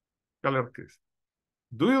 Color case.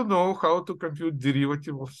 Do you know how to compute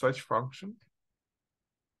derivative of such function?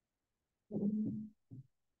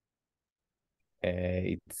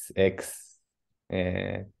 It's x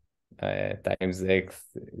times x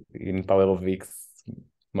in power of x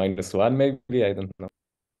minus 1, maybe, I don't know.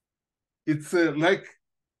 It's like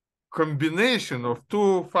combination of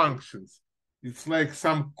two functions. It's like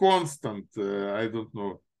some constant, I don't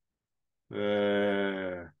know.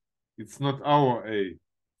 It's not our a.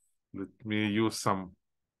 Let me use some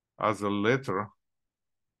other letter.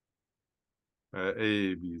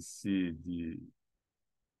 A, B, C, D,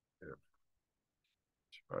 F,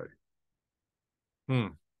 I.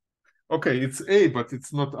 Okay, it's a, but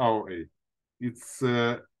it's not our a. It's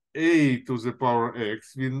a to the power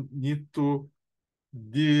x. We need to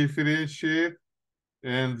differentiate,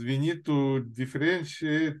 and we need to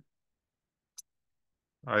differentiate.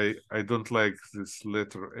 I don't like this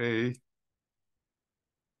letter a.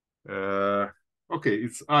 Okay,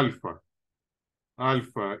 it's alpha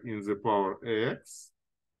in the power x,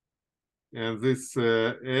 and this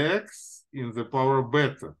x in the power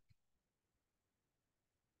beta.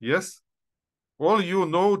 Yes? All you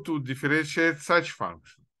know to differentiate such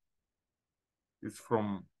function is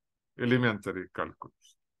from elementary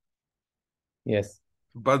calculus. Yes.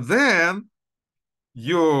 But then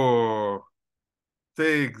you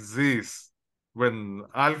take this when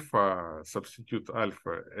alpha, substitute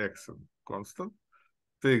alpha x and constant,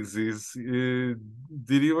 take this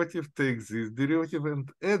derivative, take this derivative and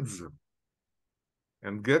add them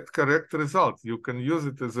and get correct result. You can use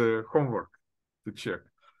it as a homework to check.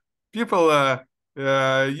 People,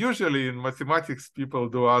 usually in mathematics, people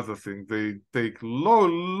do other things. They take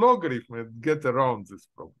logarithm and get around this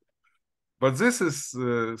problem. But this is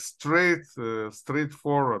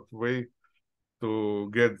straightforward way to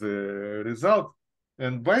get the result.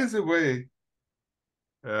 And by the way,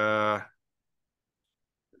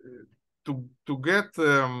 to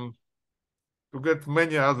get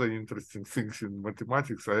many other interesting things in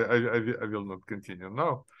mathematics, I will not continue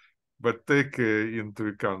now, but take into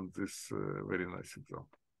account this very nice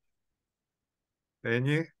example.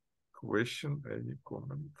 Any question, any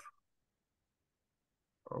comment?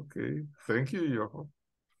 Okay, thank you, Yoho,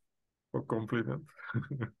 for compliment.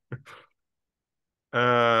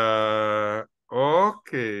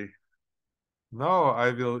 Okay, now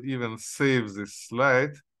I will even save this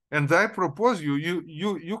slide, and I propose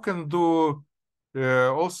you can do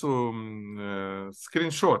also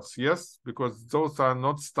screenshots, yes, because those are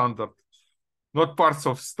not standard, not parts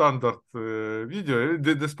of standard video.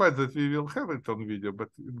 Despite that we will have it on video, but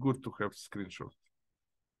it's good to have screenshots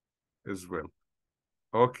as well.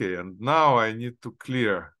 Okay, and now I need to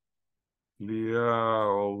clear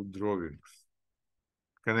all drawings.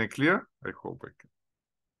 Can I clear? I hope I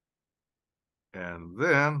can. And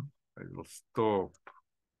then I will stop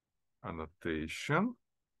annotation.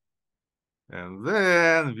 And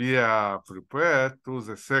then we are prepared to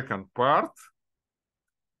the second part.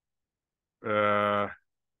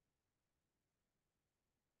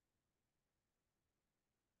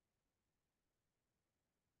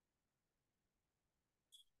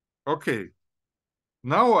 Okay,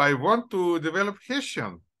 now I want to develop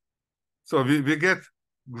Hessian. So we get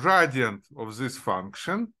gradient of this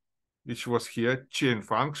function, which was here, chain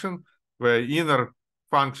function, where inner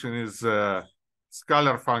function is a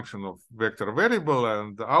scalar function of vector variable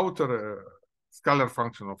and the outer scalar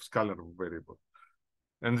function of scalar variable.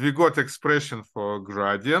 And we got expression for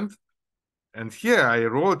gradient. And here I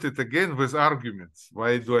wrote it again with arguments.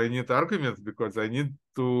 Why do I need arguments? Because I need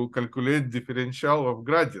to calculate differential of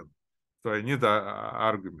gradient. So I need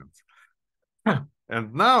arguments.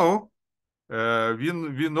 And now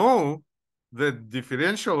we know that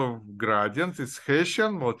differential of gradient is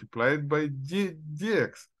Hessian multiplied by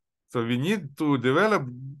dx. So we need to develop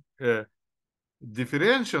a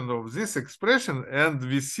differential of this expression, and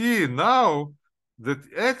we see now that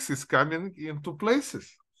x is coming into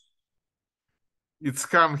places. It's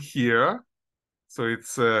come here, so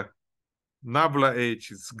it's nabla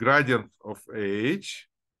h is gradient of h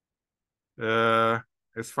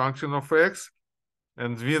as function of x,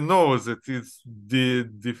 and we know that it's the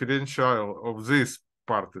differential of this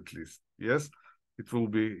part at least. Yes, it will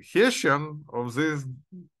be Hessian of this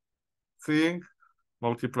thing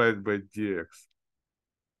multiplied by dx.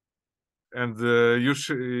 And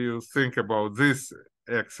you think about this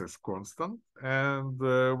x as constant and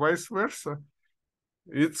vice versa.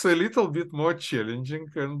 It's a little bit more challenging,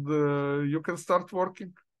 and you can start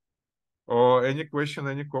working. Or any question,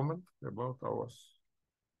 any comment about our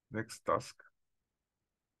next task?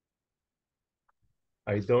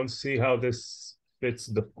 I don't see how this fits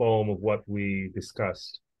the form of what we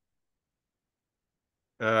discussed.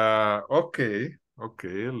 Okay,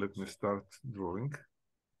 let me start drawing.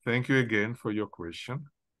 Thank you again for your question.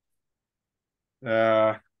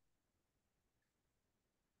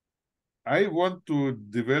 I want to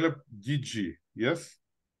develop DG, yes?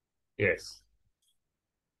 Yes.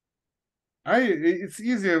 It's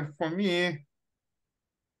easier for me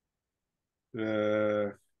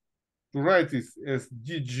to write it as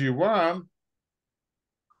DG1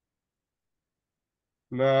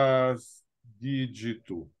 plus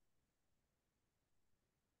DG2.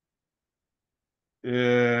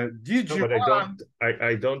 No, DG1. but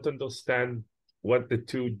I don't understand what the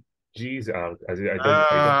two G's are. I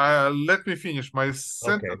don't. Let me finish my Okay.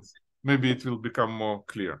 sentence. Maybe it will become more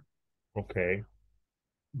clear. Okay.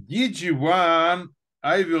 DG1,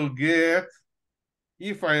 I will get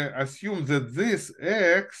if I assume that this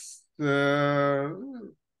x, for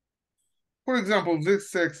example,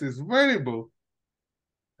 this x is variable,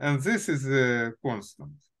 and this is a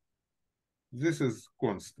constant. This is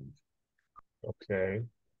constant. Okay.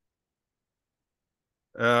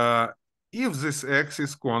 If this x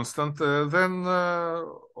is constant, then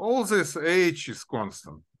all this h is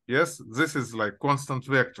constant. Yes, this is like constant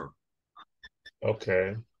vector.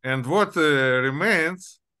 Okay. And what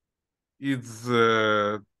remains is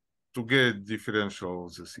to get differential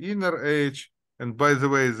of this inner h. And by the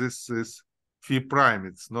way, this is phi prime.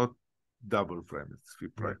 It's not double prime. It's phi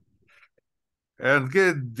prime. And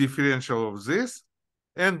get differential of this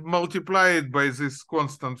and multiply it by this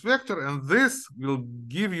constant vector, and this will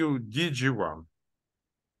give you dg1.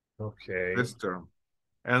 Okay. This term.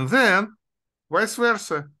 And then vice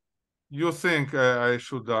versa. You think I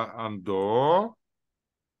should undo.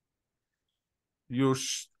 You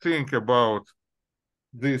think about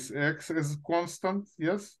this x as constant,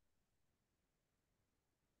 yes?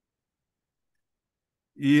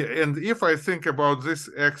 And if I think about this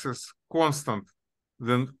x as constant,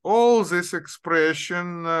 then all this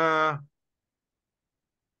expression... Okay,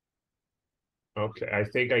 I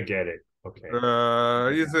think I get it. Okay.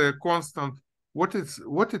 Is a constant. What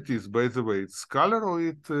it is, by the way? It's scalar or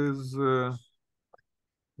it is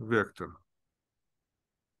vector?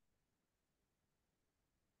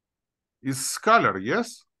 Is scalar,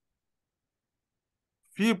 yes?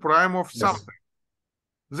 Phi prime of something.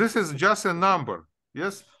 This is just a number,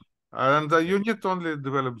 yes? And you need only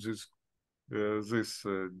develop this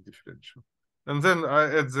differential. And then I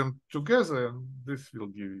add them together, and this will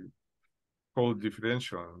give you whole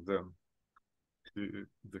differential, and then the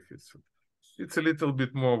Hessian. It's a little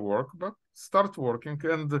bit more work, but start working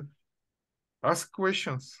and ask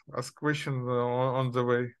questions. Ask questions on the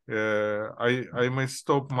way. I may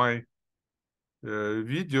stop my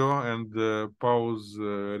video and pause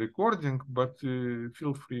recording, but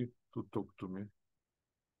feel free to talk to me.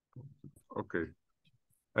 Okay.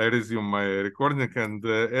 I resume my recording, and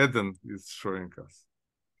Eden is showing us.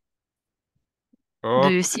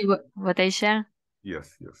 Do you see what I share?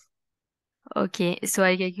 Yes, yes. Okay, so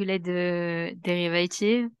I calculate the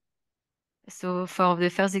derivative. So for the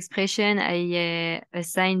first expression, I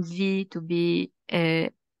assign v to be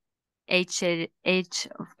h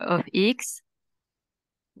of x.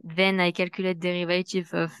 Then I calculate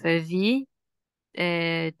derivative of v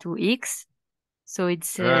to x. So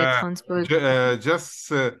it's transpose.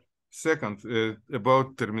 Just a second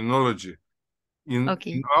about terminology. In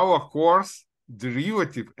Okay. our course,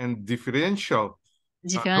 derivative and differential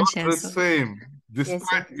are not the same.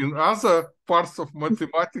 Despite Yes. in other parts of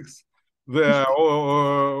mathematics, they are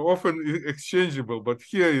often exchangeable, but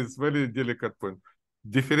here is very delicate point.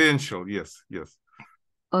 Differential, yes.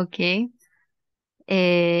 Okay.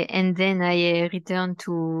 And then I return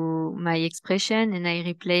to my expression and I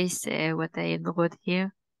replace what I wrote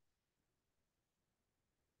here.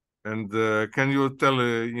 And can you tell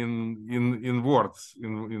in words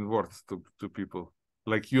to people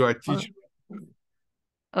like you are teaching?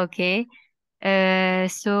 Okay.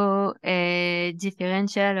 So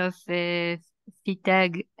differential of phi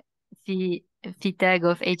tag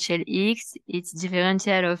of HLX, it's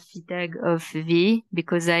differential of phi tag of V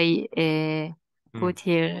because I put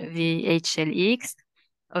here V HLX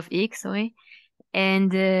of X, sorry.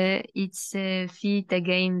 And it's phi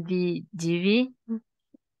tagain V dV.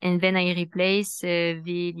 And then I replace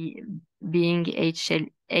V being H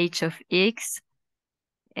of X,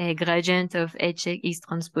 a gradient of Hx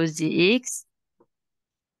transpose dx.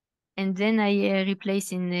 And then I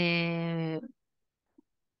replace in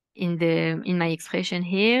my expression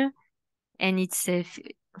here, and it's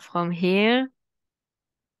from here.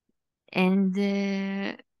 And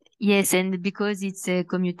yes, and because it's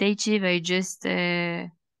commutative, I just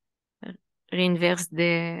reinverse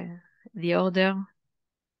the order.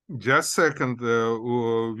 Just second,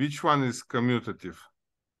 which one is commutative?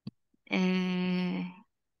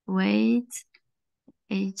 Wait,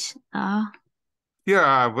 HR.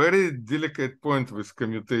 Yeah, very delicate point with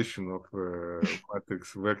commutation of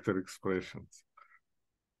matrix vector expressions.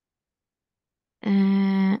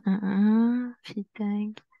 Fit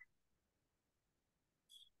tag.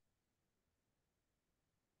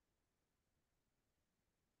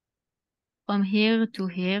 From here to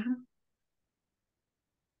here,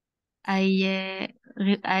 I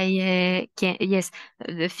can, yes,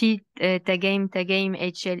 the phi tagaim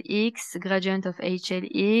HLX, gradient of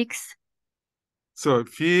HLX. So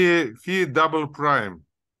phi double prime.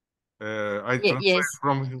 I translate Yes.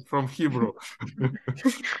 from Hebrew.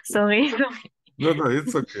 Sorry. No,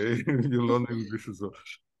 it's okay. You learn English as well.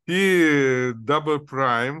 Phi double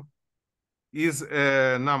prime is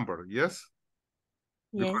a number, yes?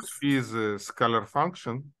 Because Yes. phi is a scalar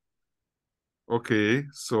function. Okay,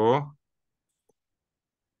 so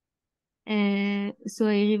So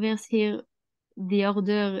I reverse here the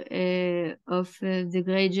order of the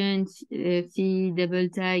gradient phi double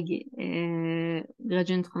tag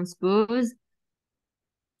gradient transpose.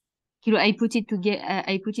 I put it together.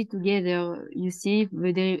 I put it together. You see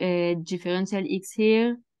the differential x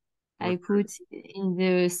here. I put in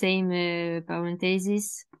the same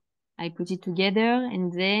parenthesis. I put it together,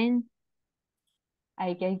 and then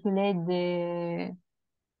I calculate the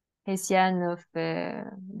Hessian of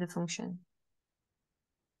the function.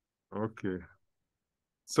 okay.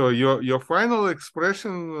 So your final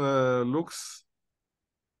expression looks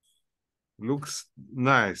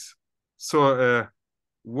nice. So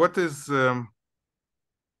what is I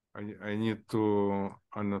need to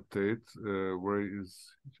annotate where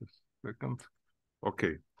is just a second.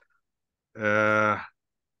 Okay.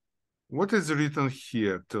 What is written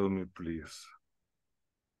here? Tell me, please.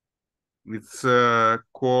 It's a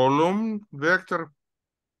column vector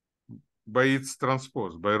by its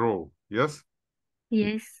transpose, by row, yes?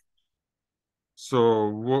 Yes. So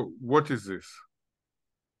what is this?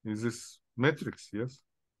 Is this matrix, yes?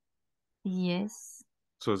 Yes.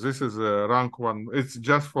 So this is a rank one. It's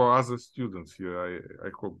just for other students here.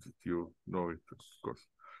 I hope that you know it, of course.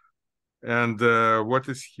 And what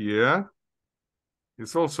is here?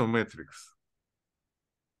 It's also matrix.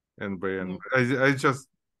 N by N. I just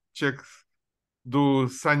check, do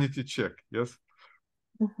sanity check, yes?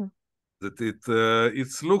 That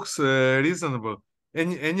it looks reasonable.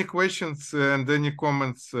 Any questions and any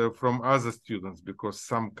comments from other students, because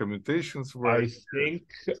some commutations were. I think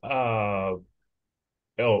oh,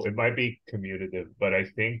 it might be commutative, but I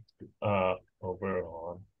think over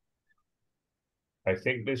on I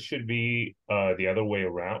think this should be the other way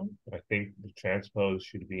around. I think the transpose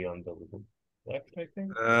should be on the left, I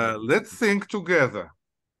think. Let's think together.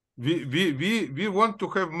 We want to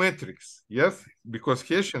have matrix, yes, because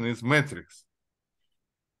Hessian is matrix.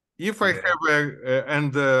 If I have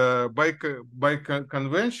and by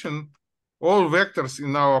convention, all vectors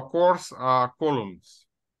in our course are columns.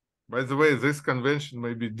 By the way, this convention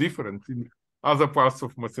may be different in other parts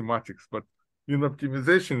of mathematics, but in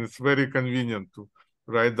optimization, it's very convenient to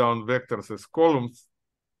write down vectors as columns,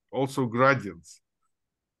 also gradients.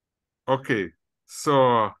 Okay,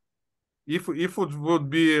 so if it would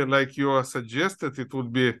be like you suggested, it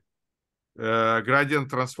would be gradient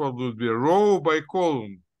transform would be row by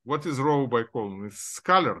column. What is row by column? It's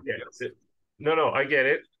scalar. Yeah. Yes. No, I get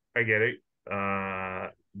it. I get it.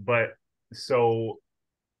 But so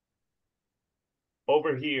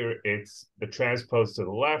over here, it's the transpose to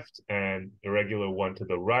the left and the regular one to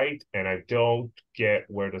the right, and I don't get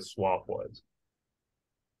where the swap was.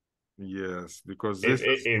 Yes, because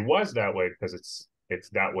it was that way because it's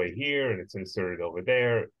that way here and it's inserted over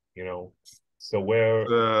there, you know. So where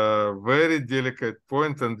very delicate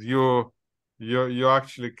point, and you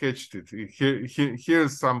actually catched it.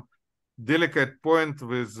 Here's some delicate point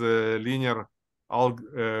with linear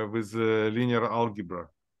algebra.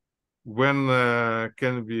 When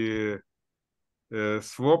can we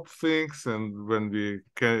swap things and when we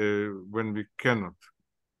cannot.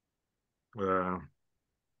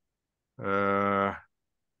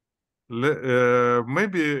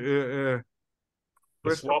 Maybe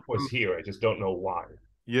the swap was here, I just don't know why.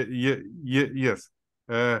 yes.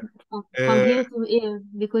 From here to here,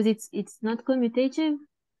 because it's not commutative.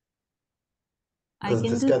 Because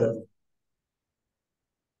it's a scalar.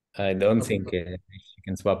 I don't think you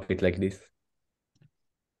can swap it like this.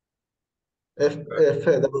 Phi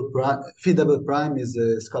double prime is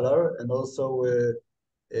a scalar, and also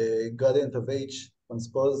a gradient of H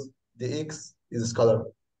transpose dx is a scalar.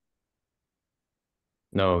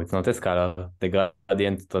 No, it's not a scalar. The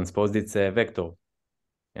gradient transposed, it's a vector.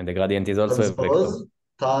 And the gradient is also a vector. Transpose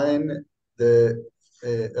time the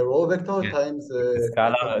a row vector Yes. times The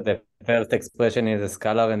scalar, the first expression is a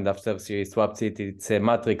scalar, and after she swaps it, it's a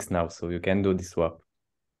matrix now, so you can do the swap.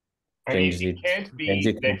 I mean, Change it it, can't change be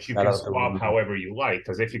it from that you can scalar swap to... however you like,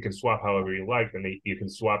 because if you can swap however you like, then you can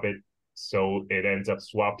swap it so it ends up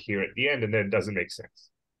swapped here at the end, and then it doesn't make sense.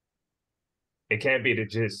 It can't be to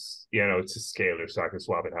just, it's a scalar, so I can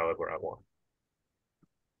swap it however I want.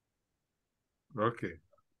 Okay.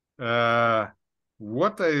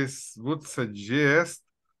 What I would suggest,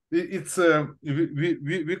 it's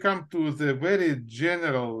we come to the very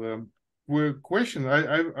general question.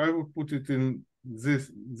 I would put it in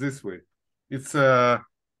this way. It's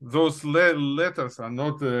those letters are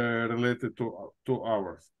not related to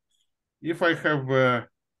ours. If I have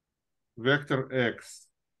vector x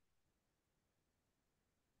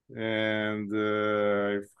and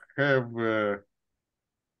I have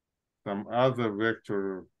some other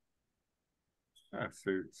vector,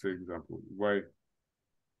 say example, y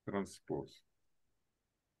transpose.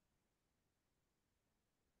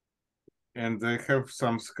 And I have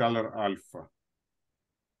some scalar alpha.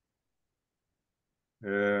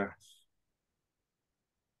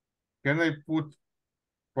 Can I put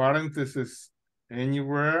parentheses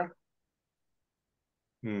anywhere?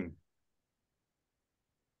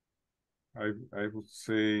 I would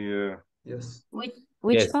say yes. Which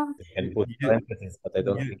Yes, part? you can put parentheses, but I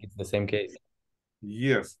don't think it's the same case.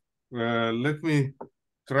 yes. Let me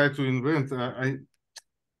try to invent. I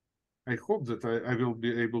hope that I will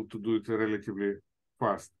be able to do it relatively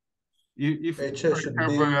fast. If HA I should have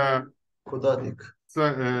be quadratic.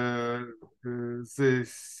 the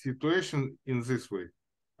situation in this way,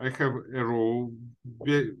 I have a row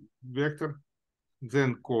vector,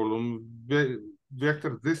 then column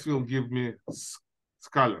vector. This will give me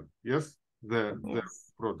scalar. Yes, the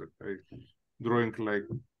product. I drawing like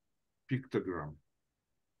pictogram,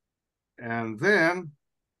 and then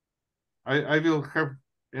I will have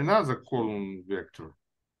another column vector.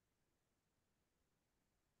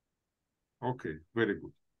 Okay, very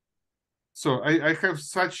good. So I have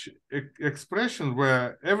such expression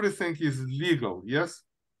where everything is legal. Yes,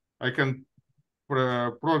 I can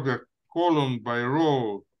product column by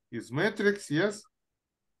row is matrix. Yes,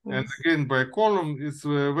 and again by column is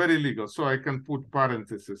very legal. So I can put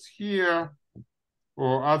parentheses here,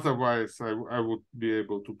 or otherwise I would be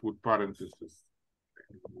able to put parentheses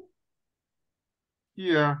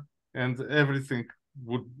here, and everything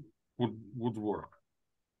would work.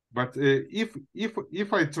 But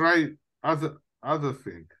if I try other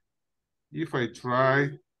thing, if I try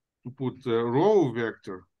to put a row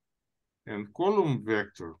vector and column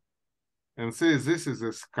vector and say this is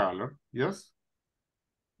a scalar, yes,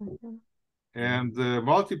 and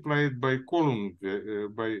multiply it by column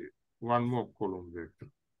by one more column vector.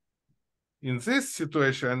 In this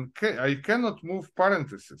situation, I cannot move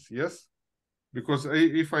parentheses, yes, because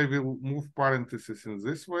if I will move parentheses in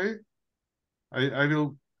this way, I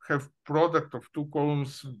will have product of two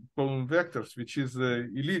column vectors, which is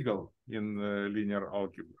illegal in linear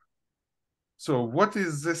algebra. So what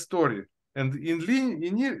is the story? And in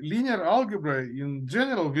linear algebra, in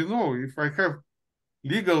general, we know if I have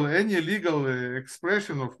any legal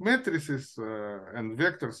expression of matrices and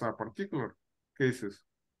vectors are particular cases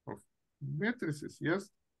of matrices, yes,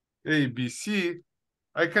 A, B, C,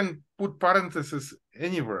 I can put parentheses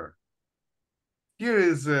anywhere. Here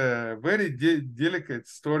is a very delicate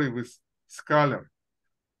story with scalar.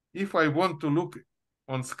 If I want to look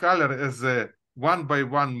on scalar as a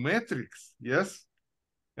one-by-one matrix, yes,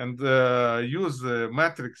 and use the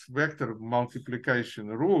matrix vector multiplication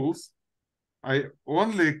rules, I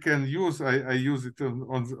only can use, I use it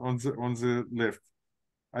on the left.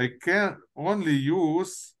 I can only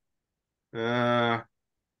use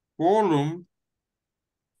column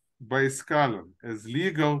by scalar as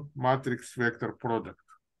legal matrix vector product.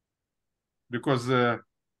 Because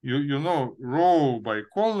you know, row by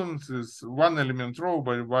columns is one element row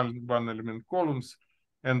by one element columns,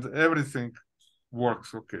 and everything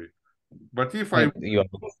works okay. But if you are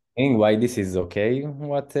saying why this is okay,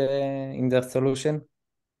 what in the solution?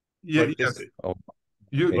 yes,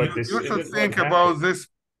 you should think about this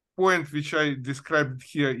point which I described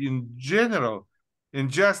here in general,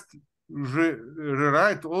 and just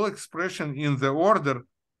rewrite all expression in the order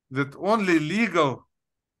that only legal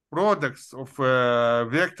products of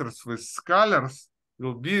vectors with scalars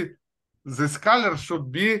will be, the scalar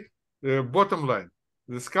should be bottom line.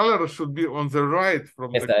 the scalar should be on the right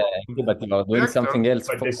from Yes, the but you are doing vector something else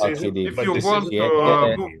But for this what isn't- she did. if but you this want isn't to the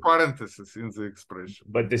problem move here. parentheses in the expression.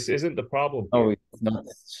 But this isn't the problem No, here. it's not.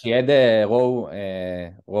 She had a row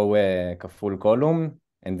כפול column,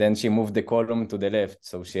 and then she moved the column to the left,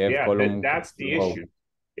 so she have Yeah, column that's the כפול row. issue.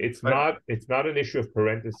 It's not an issue of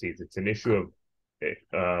parentheses. It's an issue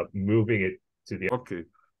of moving it to the. Okay,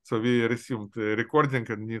 so we resumed the recording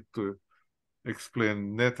and need to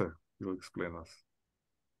explain. Neta will explain us.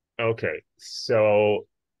 Okay, so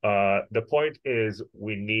the point is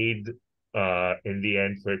we need in the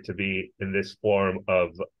end for it to be in this form of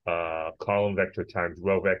column vector times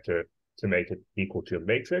row vector to make it equal to a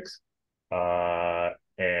matrix.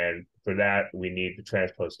 And for that, we need the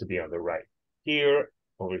transpose to be on the right. Here,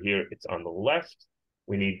 over here, it's on the left.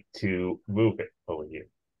 We need to move it over here.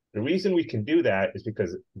 The reason we can do that is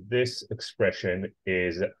because this expression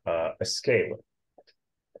is a scalar.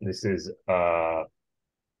 This is a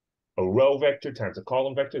row vector times a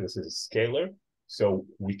column vector. This is a scalar. So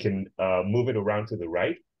we can move it around to the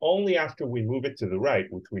right. Only after we move it to the right,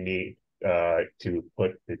 which we need to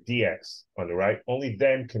put the dx on the right, only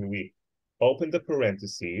then can we open the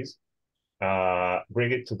parentheses,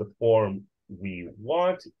 bring it to the form we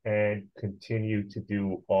want, and continue to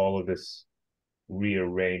do all of this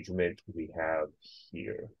rearrangement we have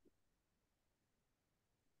here.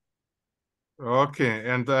 Okay,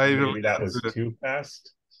 and I will Maybe that was too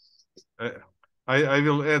fast. I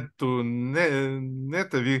will add to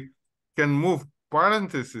Neta, we can move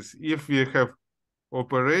parentheses if we have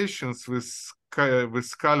operations with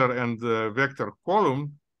scalar and vector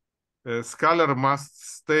column. Scalar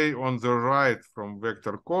must stay on the right from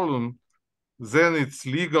vector column. Then it's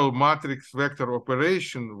legal matrix vector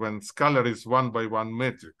operation when scalar is 1-by-1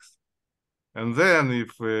 matrix. And then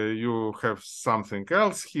if you have something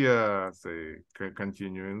else here, say,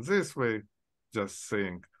 continue in this way, just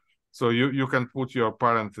saying. So you can put your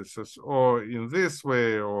parentheses or in this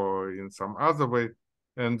way or in some other way,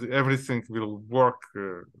 and everything will work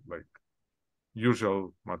like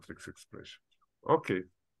usual matrix expression. Okay.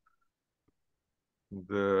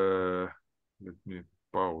 Let me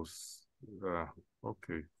pause.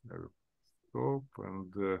 Okay. I will stop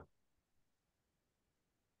and.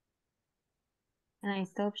 Can I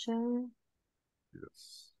stop sharing?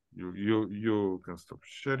 Yes, you can stop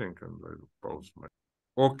sharing and I will pause my.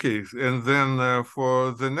 Okay, and then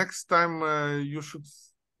for the next time you should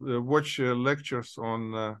watch lectures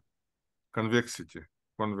on convexity,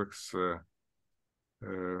 convex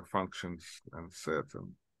functions and set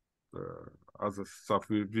and other stuff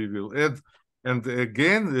we will add. And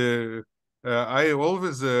again, I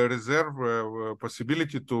always reserve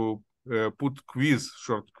possibility to put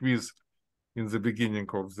short quiz in the beginning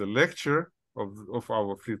of the lecture of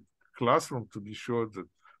our free classroom to be sure that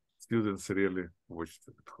students really watched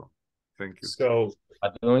it at home. Thank you. So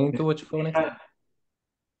Are you going to watch for next?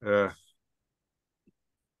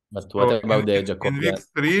 But what about the Jacobian? In week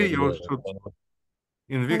 3, you should.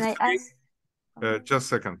 In week Can I 3, ask? just a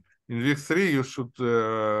second. In week 3, you should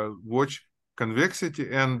watch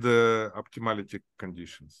convexity and optimality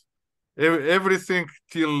conditions. Everything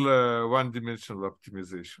till one-dimensional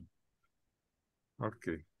optimization.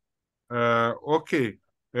 Okay. Okay.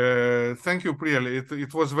 Thank you, Priyal.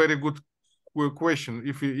 It was very good question.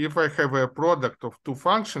 If I have a product of two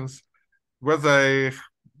functions, whether I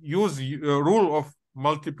use a rule of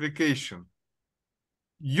multiplication,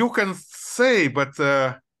 you can say, but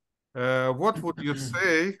what would you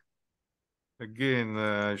say? Again,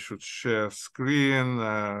 I should share screen.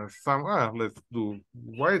 Let's do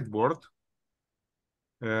whiteboard.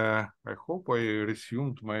 I hope I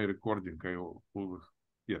resumed my recording.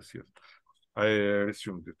 Yes. I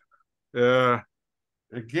resumed it.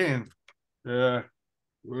 Again,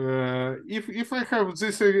 if I have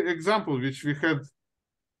this example which we had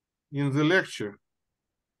in the lecture,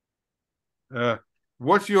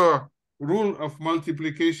 what your rule of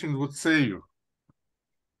multiplication would say you?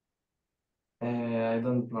 I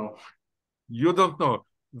don't know. You don't know.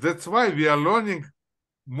 That's why we are learning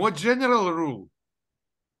more general rule.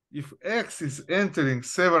 If x is entering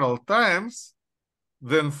several times,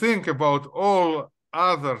 then think about all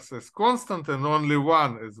others as constant and only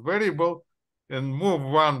one as variable, and move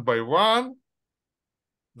one by one.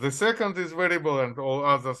 The second is variable and all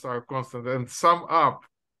others are constant, and sum up.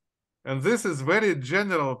 And this is very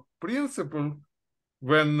general principle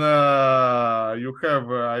when you have,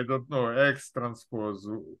 I don't know, x transpose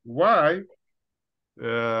y,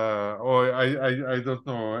 or I don't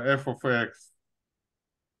know, f of x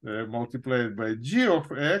multiplied by g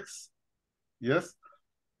of x, yes,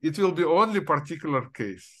 it will be only particular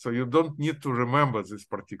case. So you don't need to remember this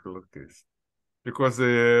particular case. because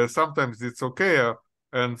sometimes it's okay,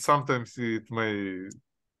 and sometimes it may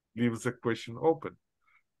leave the question open.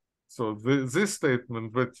 So this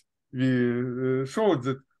statement that we showed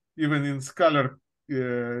that even in scalar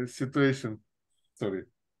situation, sorry,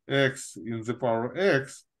 x in the power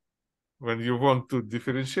x, when you want to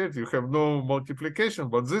differentiate, you have no multiplication,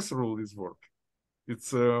 but this rule is working.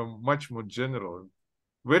 It's much more general,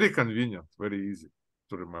 very convenient, very easy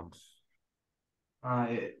to remember.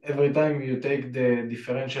 Every time you take the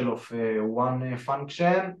differential of one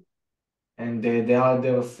function and the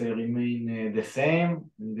others remain the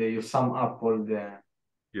same, and you sum up all the...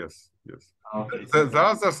 Yes, yes. Okay, The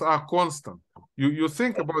others are constant. You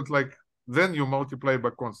think about like, then you multiply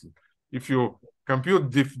by constant. If you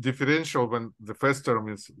compute differential when the first term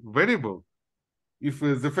is variable, if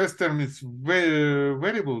the first term is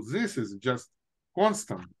variable, this is just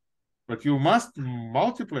constant. But you must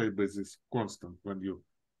multiply by this constant when you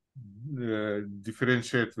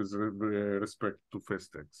differentiate with respect to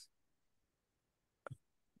first x.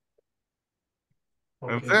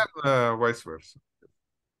 okay. And then vice versa.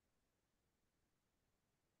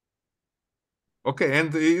 Okay,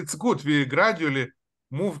 and it's good. We gradually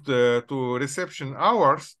moved to reception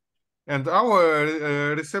hours, and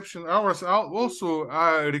our reception hours are also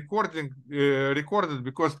recorded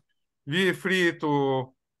because we're free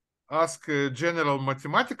to ask general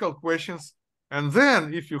mathematical questions. And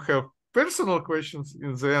then if you have personal questions,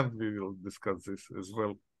 in the end, we will discuss this as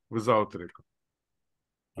well without record.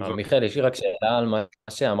 מיכאל, יש לי רק שאלה על מה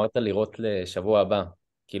שאמרת לראות לשבוע הבא.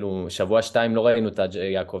 כאילו, שבוע 2 לא ראינו את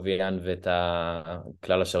היעקביאן ואת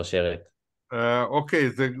כלל השרשרת. Okay,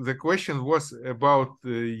 the question was about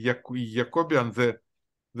Jacobian.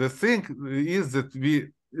 The thing is that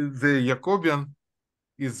the Jacobian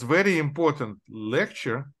is very important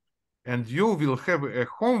lecture, and you will have a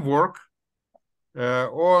homework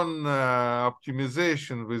on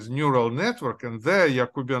optimization with neural network, and there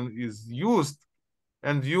Jacobian is used,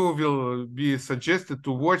 and you will be suggested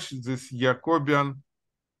to watch this Jacobian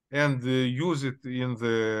and use it in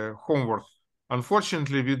the homework.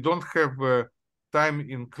 Unfortunately, we don't have time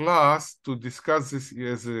in class to discuss this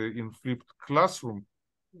as in flipped classroom,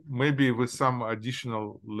 maybe with some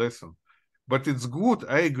additional lesson. But it's good,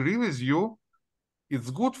 I agree with you. It's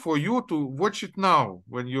good for you to watch it now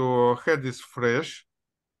when your head is fresh.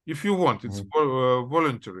 If you want, it's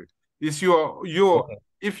voluntary. If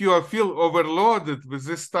you feel overloaded with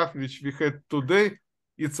this stuff which we had today,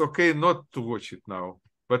 it's okay not to watch it now.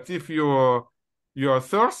 But if you are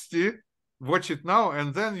thirsty, watch it now,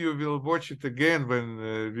 and then you will watch it again when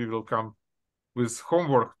we will come with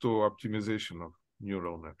homework to optimization of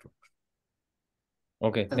neural networks.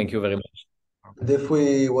 Okay, thank you very much. And if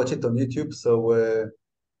we watch it on YouTube, so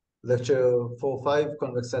lecture 4-5,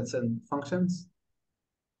 convex sets and functions.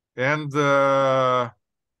 And local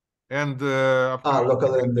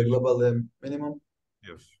and the global minimum.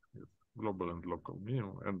 Yes, global and local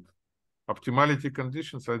minimum, and optimality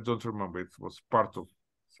conditions. I don't remember. It was part of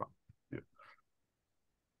some. Yeah.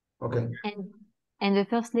 Okay. And the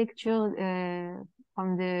first lecture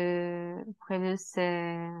from the previous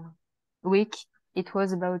week, it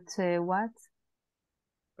was about what?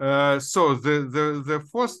 So the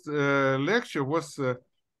first lecture was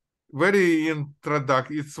very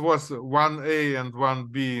introductory. It was 1A and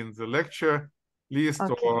 1B in the lecture list,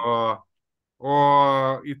 okay.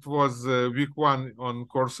 or it was week 1 on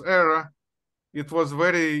Coursera. It was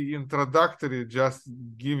very introductory, just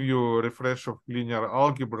give you a refresh of linear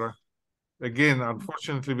algebra. Again,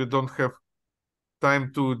 unfortunately, we don't have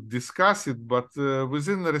time to discuss it, but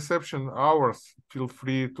within the reception hours, feel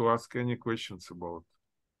free to ask any questions about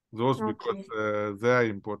those, okay. Because they are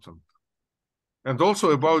important. And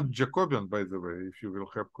also about Jacobian, by the way, if you will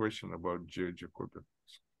have question about Jacobian.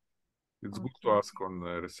 It's okay. Good to ask on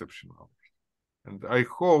reception hours. And I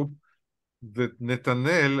hope that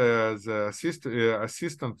Netanel, the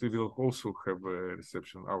assistant, will also have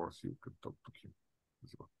reception hours. You can talk to him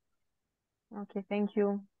as well. Okay, thank you.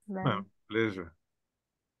 Bye. Pleasure.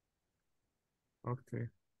 Okay.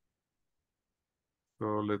 So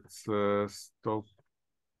let's stop,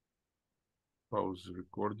 pause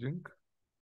recording.